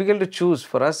well. It's difficult to choose.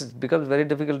 For us, it becomes very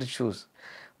difficult to choose.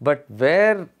 But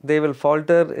where they will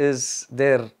falter is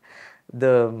the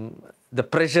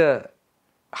pressure,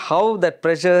 how that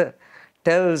pressure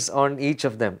tells on each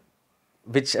of them,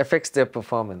 which affects their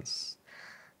performance.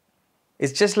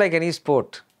 It's just like any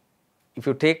sport. If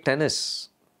you take tennis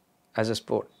as a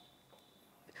sport,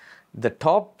 the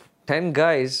top 10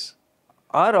 guys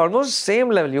are almost same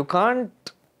level. You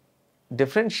can't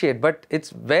differentiate, but it's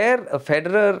where a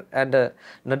Federer and a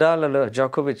Nadal or a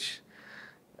Djokovic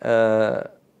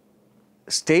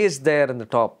stays there in the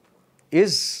top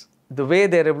is the way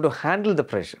they're able to handle the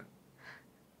pressure.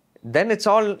 Then it's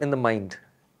all in the mind.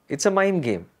 It's a mind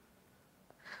game.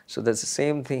 So that's the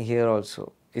same thing here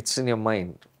also. It's in your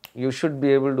mind. You should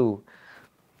be able to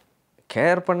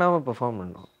care பண்ணாமல் perform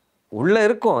பண்ணணும். உள்ளே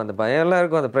இருக்கும் அந்த பயம்லாம்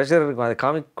இருக்கும், அந்த pressure இருக்கும், அதை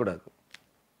காமிக்கக்கூடாது.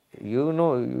 You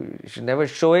know, you should never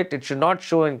show it. It should not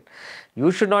show in, you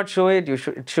should not show it.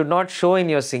 It should not show in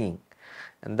your singing.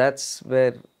 And that's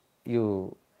where you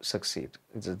succeed.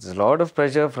 It's a lot of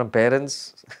pressure from parents.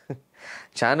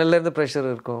 Channel the pressure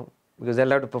இருக்கும், because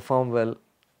they'll have to perform well.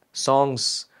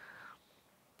 Songs,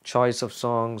 choice of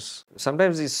songs.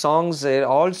 Sometimes these songs,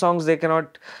 all songs they cannot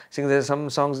sing. There are some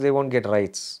songs they won't get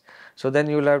rights. So then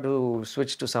you'll have to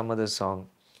switch to some other song.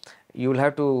 You'll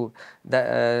have to,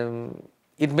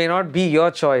 it may not be your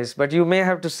choice, but you may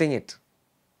have to sing it.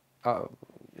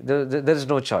 There is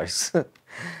no choice.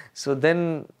 So then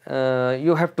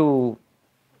you have to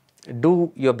do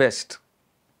your best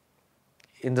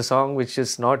in the song which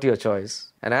is not your choice.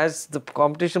 And as the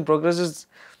competition progresses,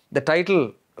 the title,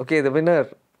 okay, the winner,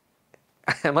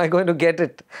 am I going to get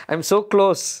it? I'm so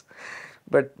close,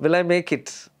 but will I make it?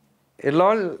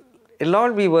 It'll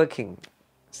all be working.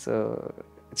 So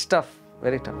it's tough,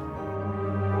 very tough.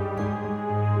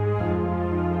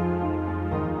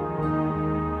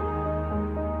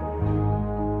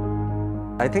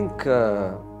 I think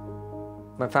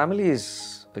my family is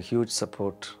a huge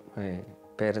support. My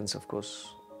parents, of course,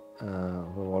 who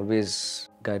have always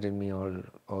guided me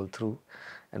all through.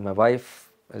 And my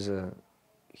wife is a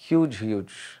huge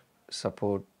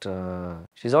support.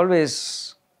 She's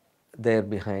always there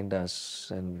behind us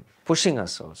and pushing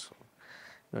us also.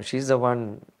 You know, she's the one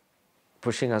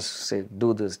pushing us, say, do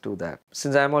this, do that.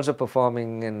 Since I'm also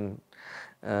performing and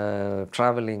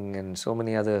traveling and so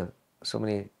many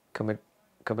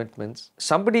commitments,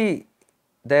 somebody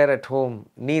there at home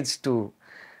needs to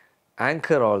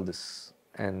anchor all this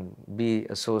and be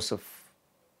a source of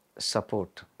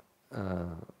support.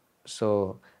 So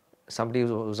somebody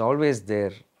who's always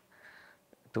there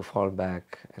to fall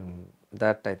back, and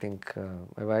that, I think,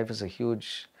 my wife is a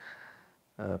huge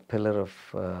pillar of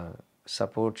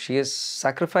support. She has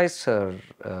sacrificed her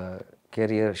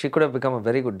career. She could have become a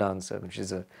very good dancer.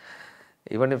 She's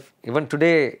even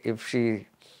today, if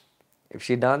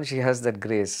she dances, she has that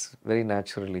grace very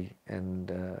naturally.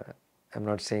 And I'm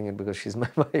not saying it because she's my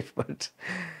wife, but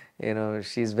you know,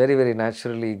 she's very, very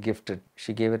naturally gifted.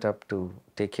 She gave it up to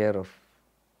take care of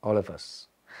all of us.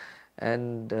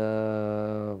 And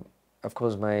of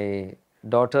course, my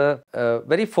daughter,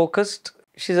 very focused.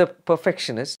 She's a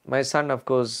perfectionist. My son, of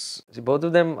course, both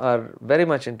of them are very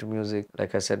much into music.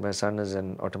 Like I said, my son is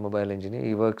an automobile engineer.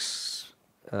 He works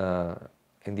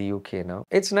in the UK now.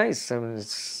 It's nice. I mean,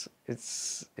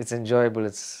 it's enjoyable.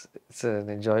 It's an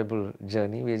enjoyable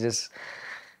journey. We're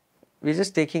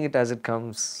just taking it as it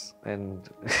comes and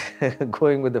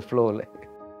going with the flow.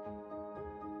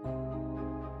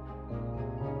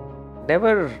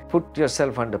 Never put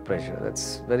yourself under pressure.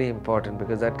 That's very important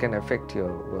because that can affect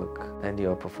your work and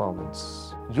your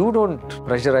performance. You don't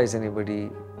pressurize anybody,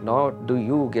 nor do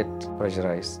you get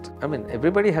pressurized. I mean,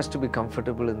 everybody has to be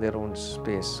comfortable in their own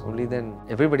space. Only then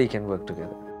everybody can work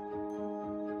together.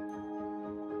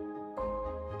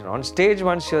 On stage,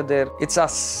 once you're there, it's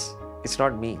us. It's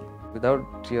not me.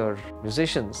 Without your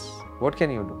musicians, what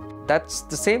can you do? That's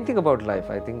the same thing about life,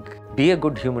 I think. Be a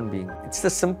good human being. It's the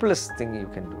simplest thing you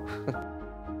can do.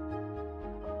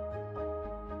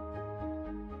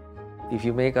 If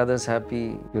you make others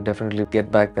happy, you definitely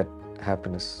get back that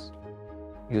happiness.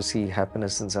 You see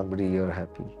happiness in somebody, you're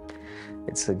happy.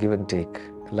 It's a give and take.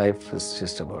 Life is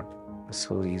just about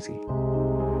so easy.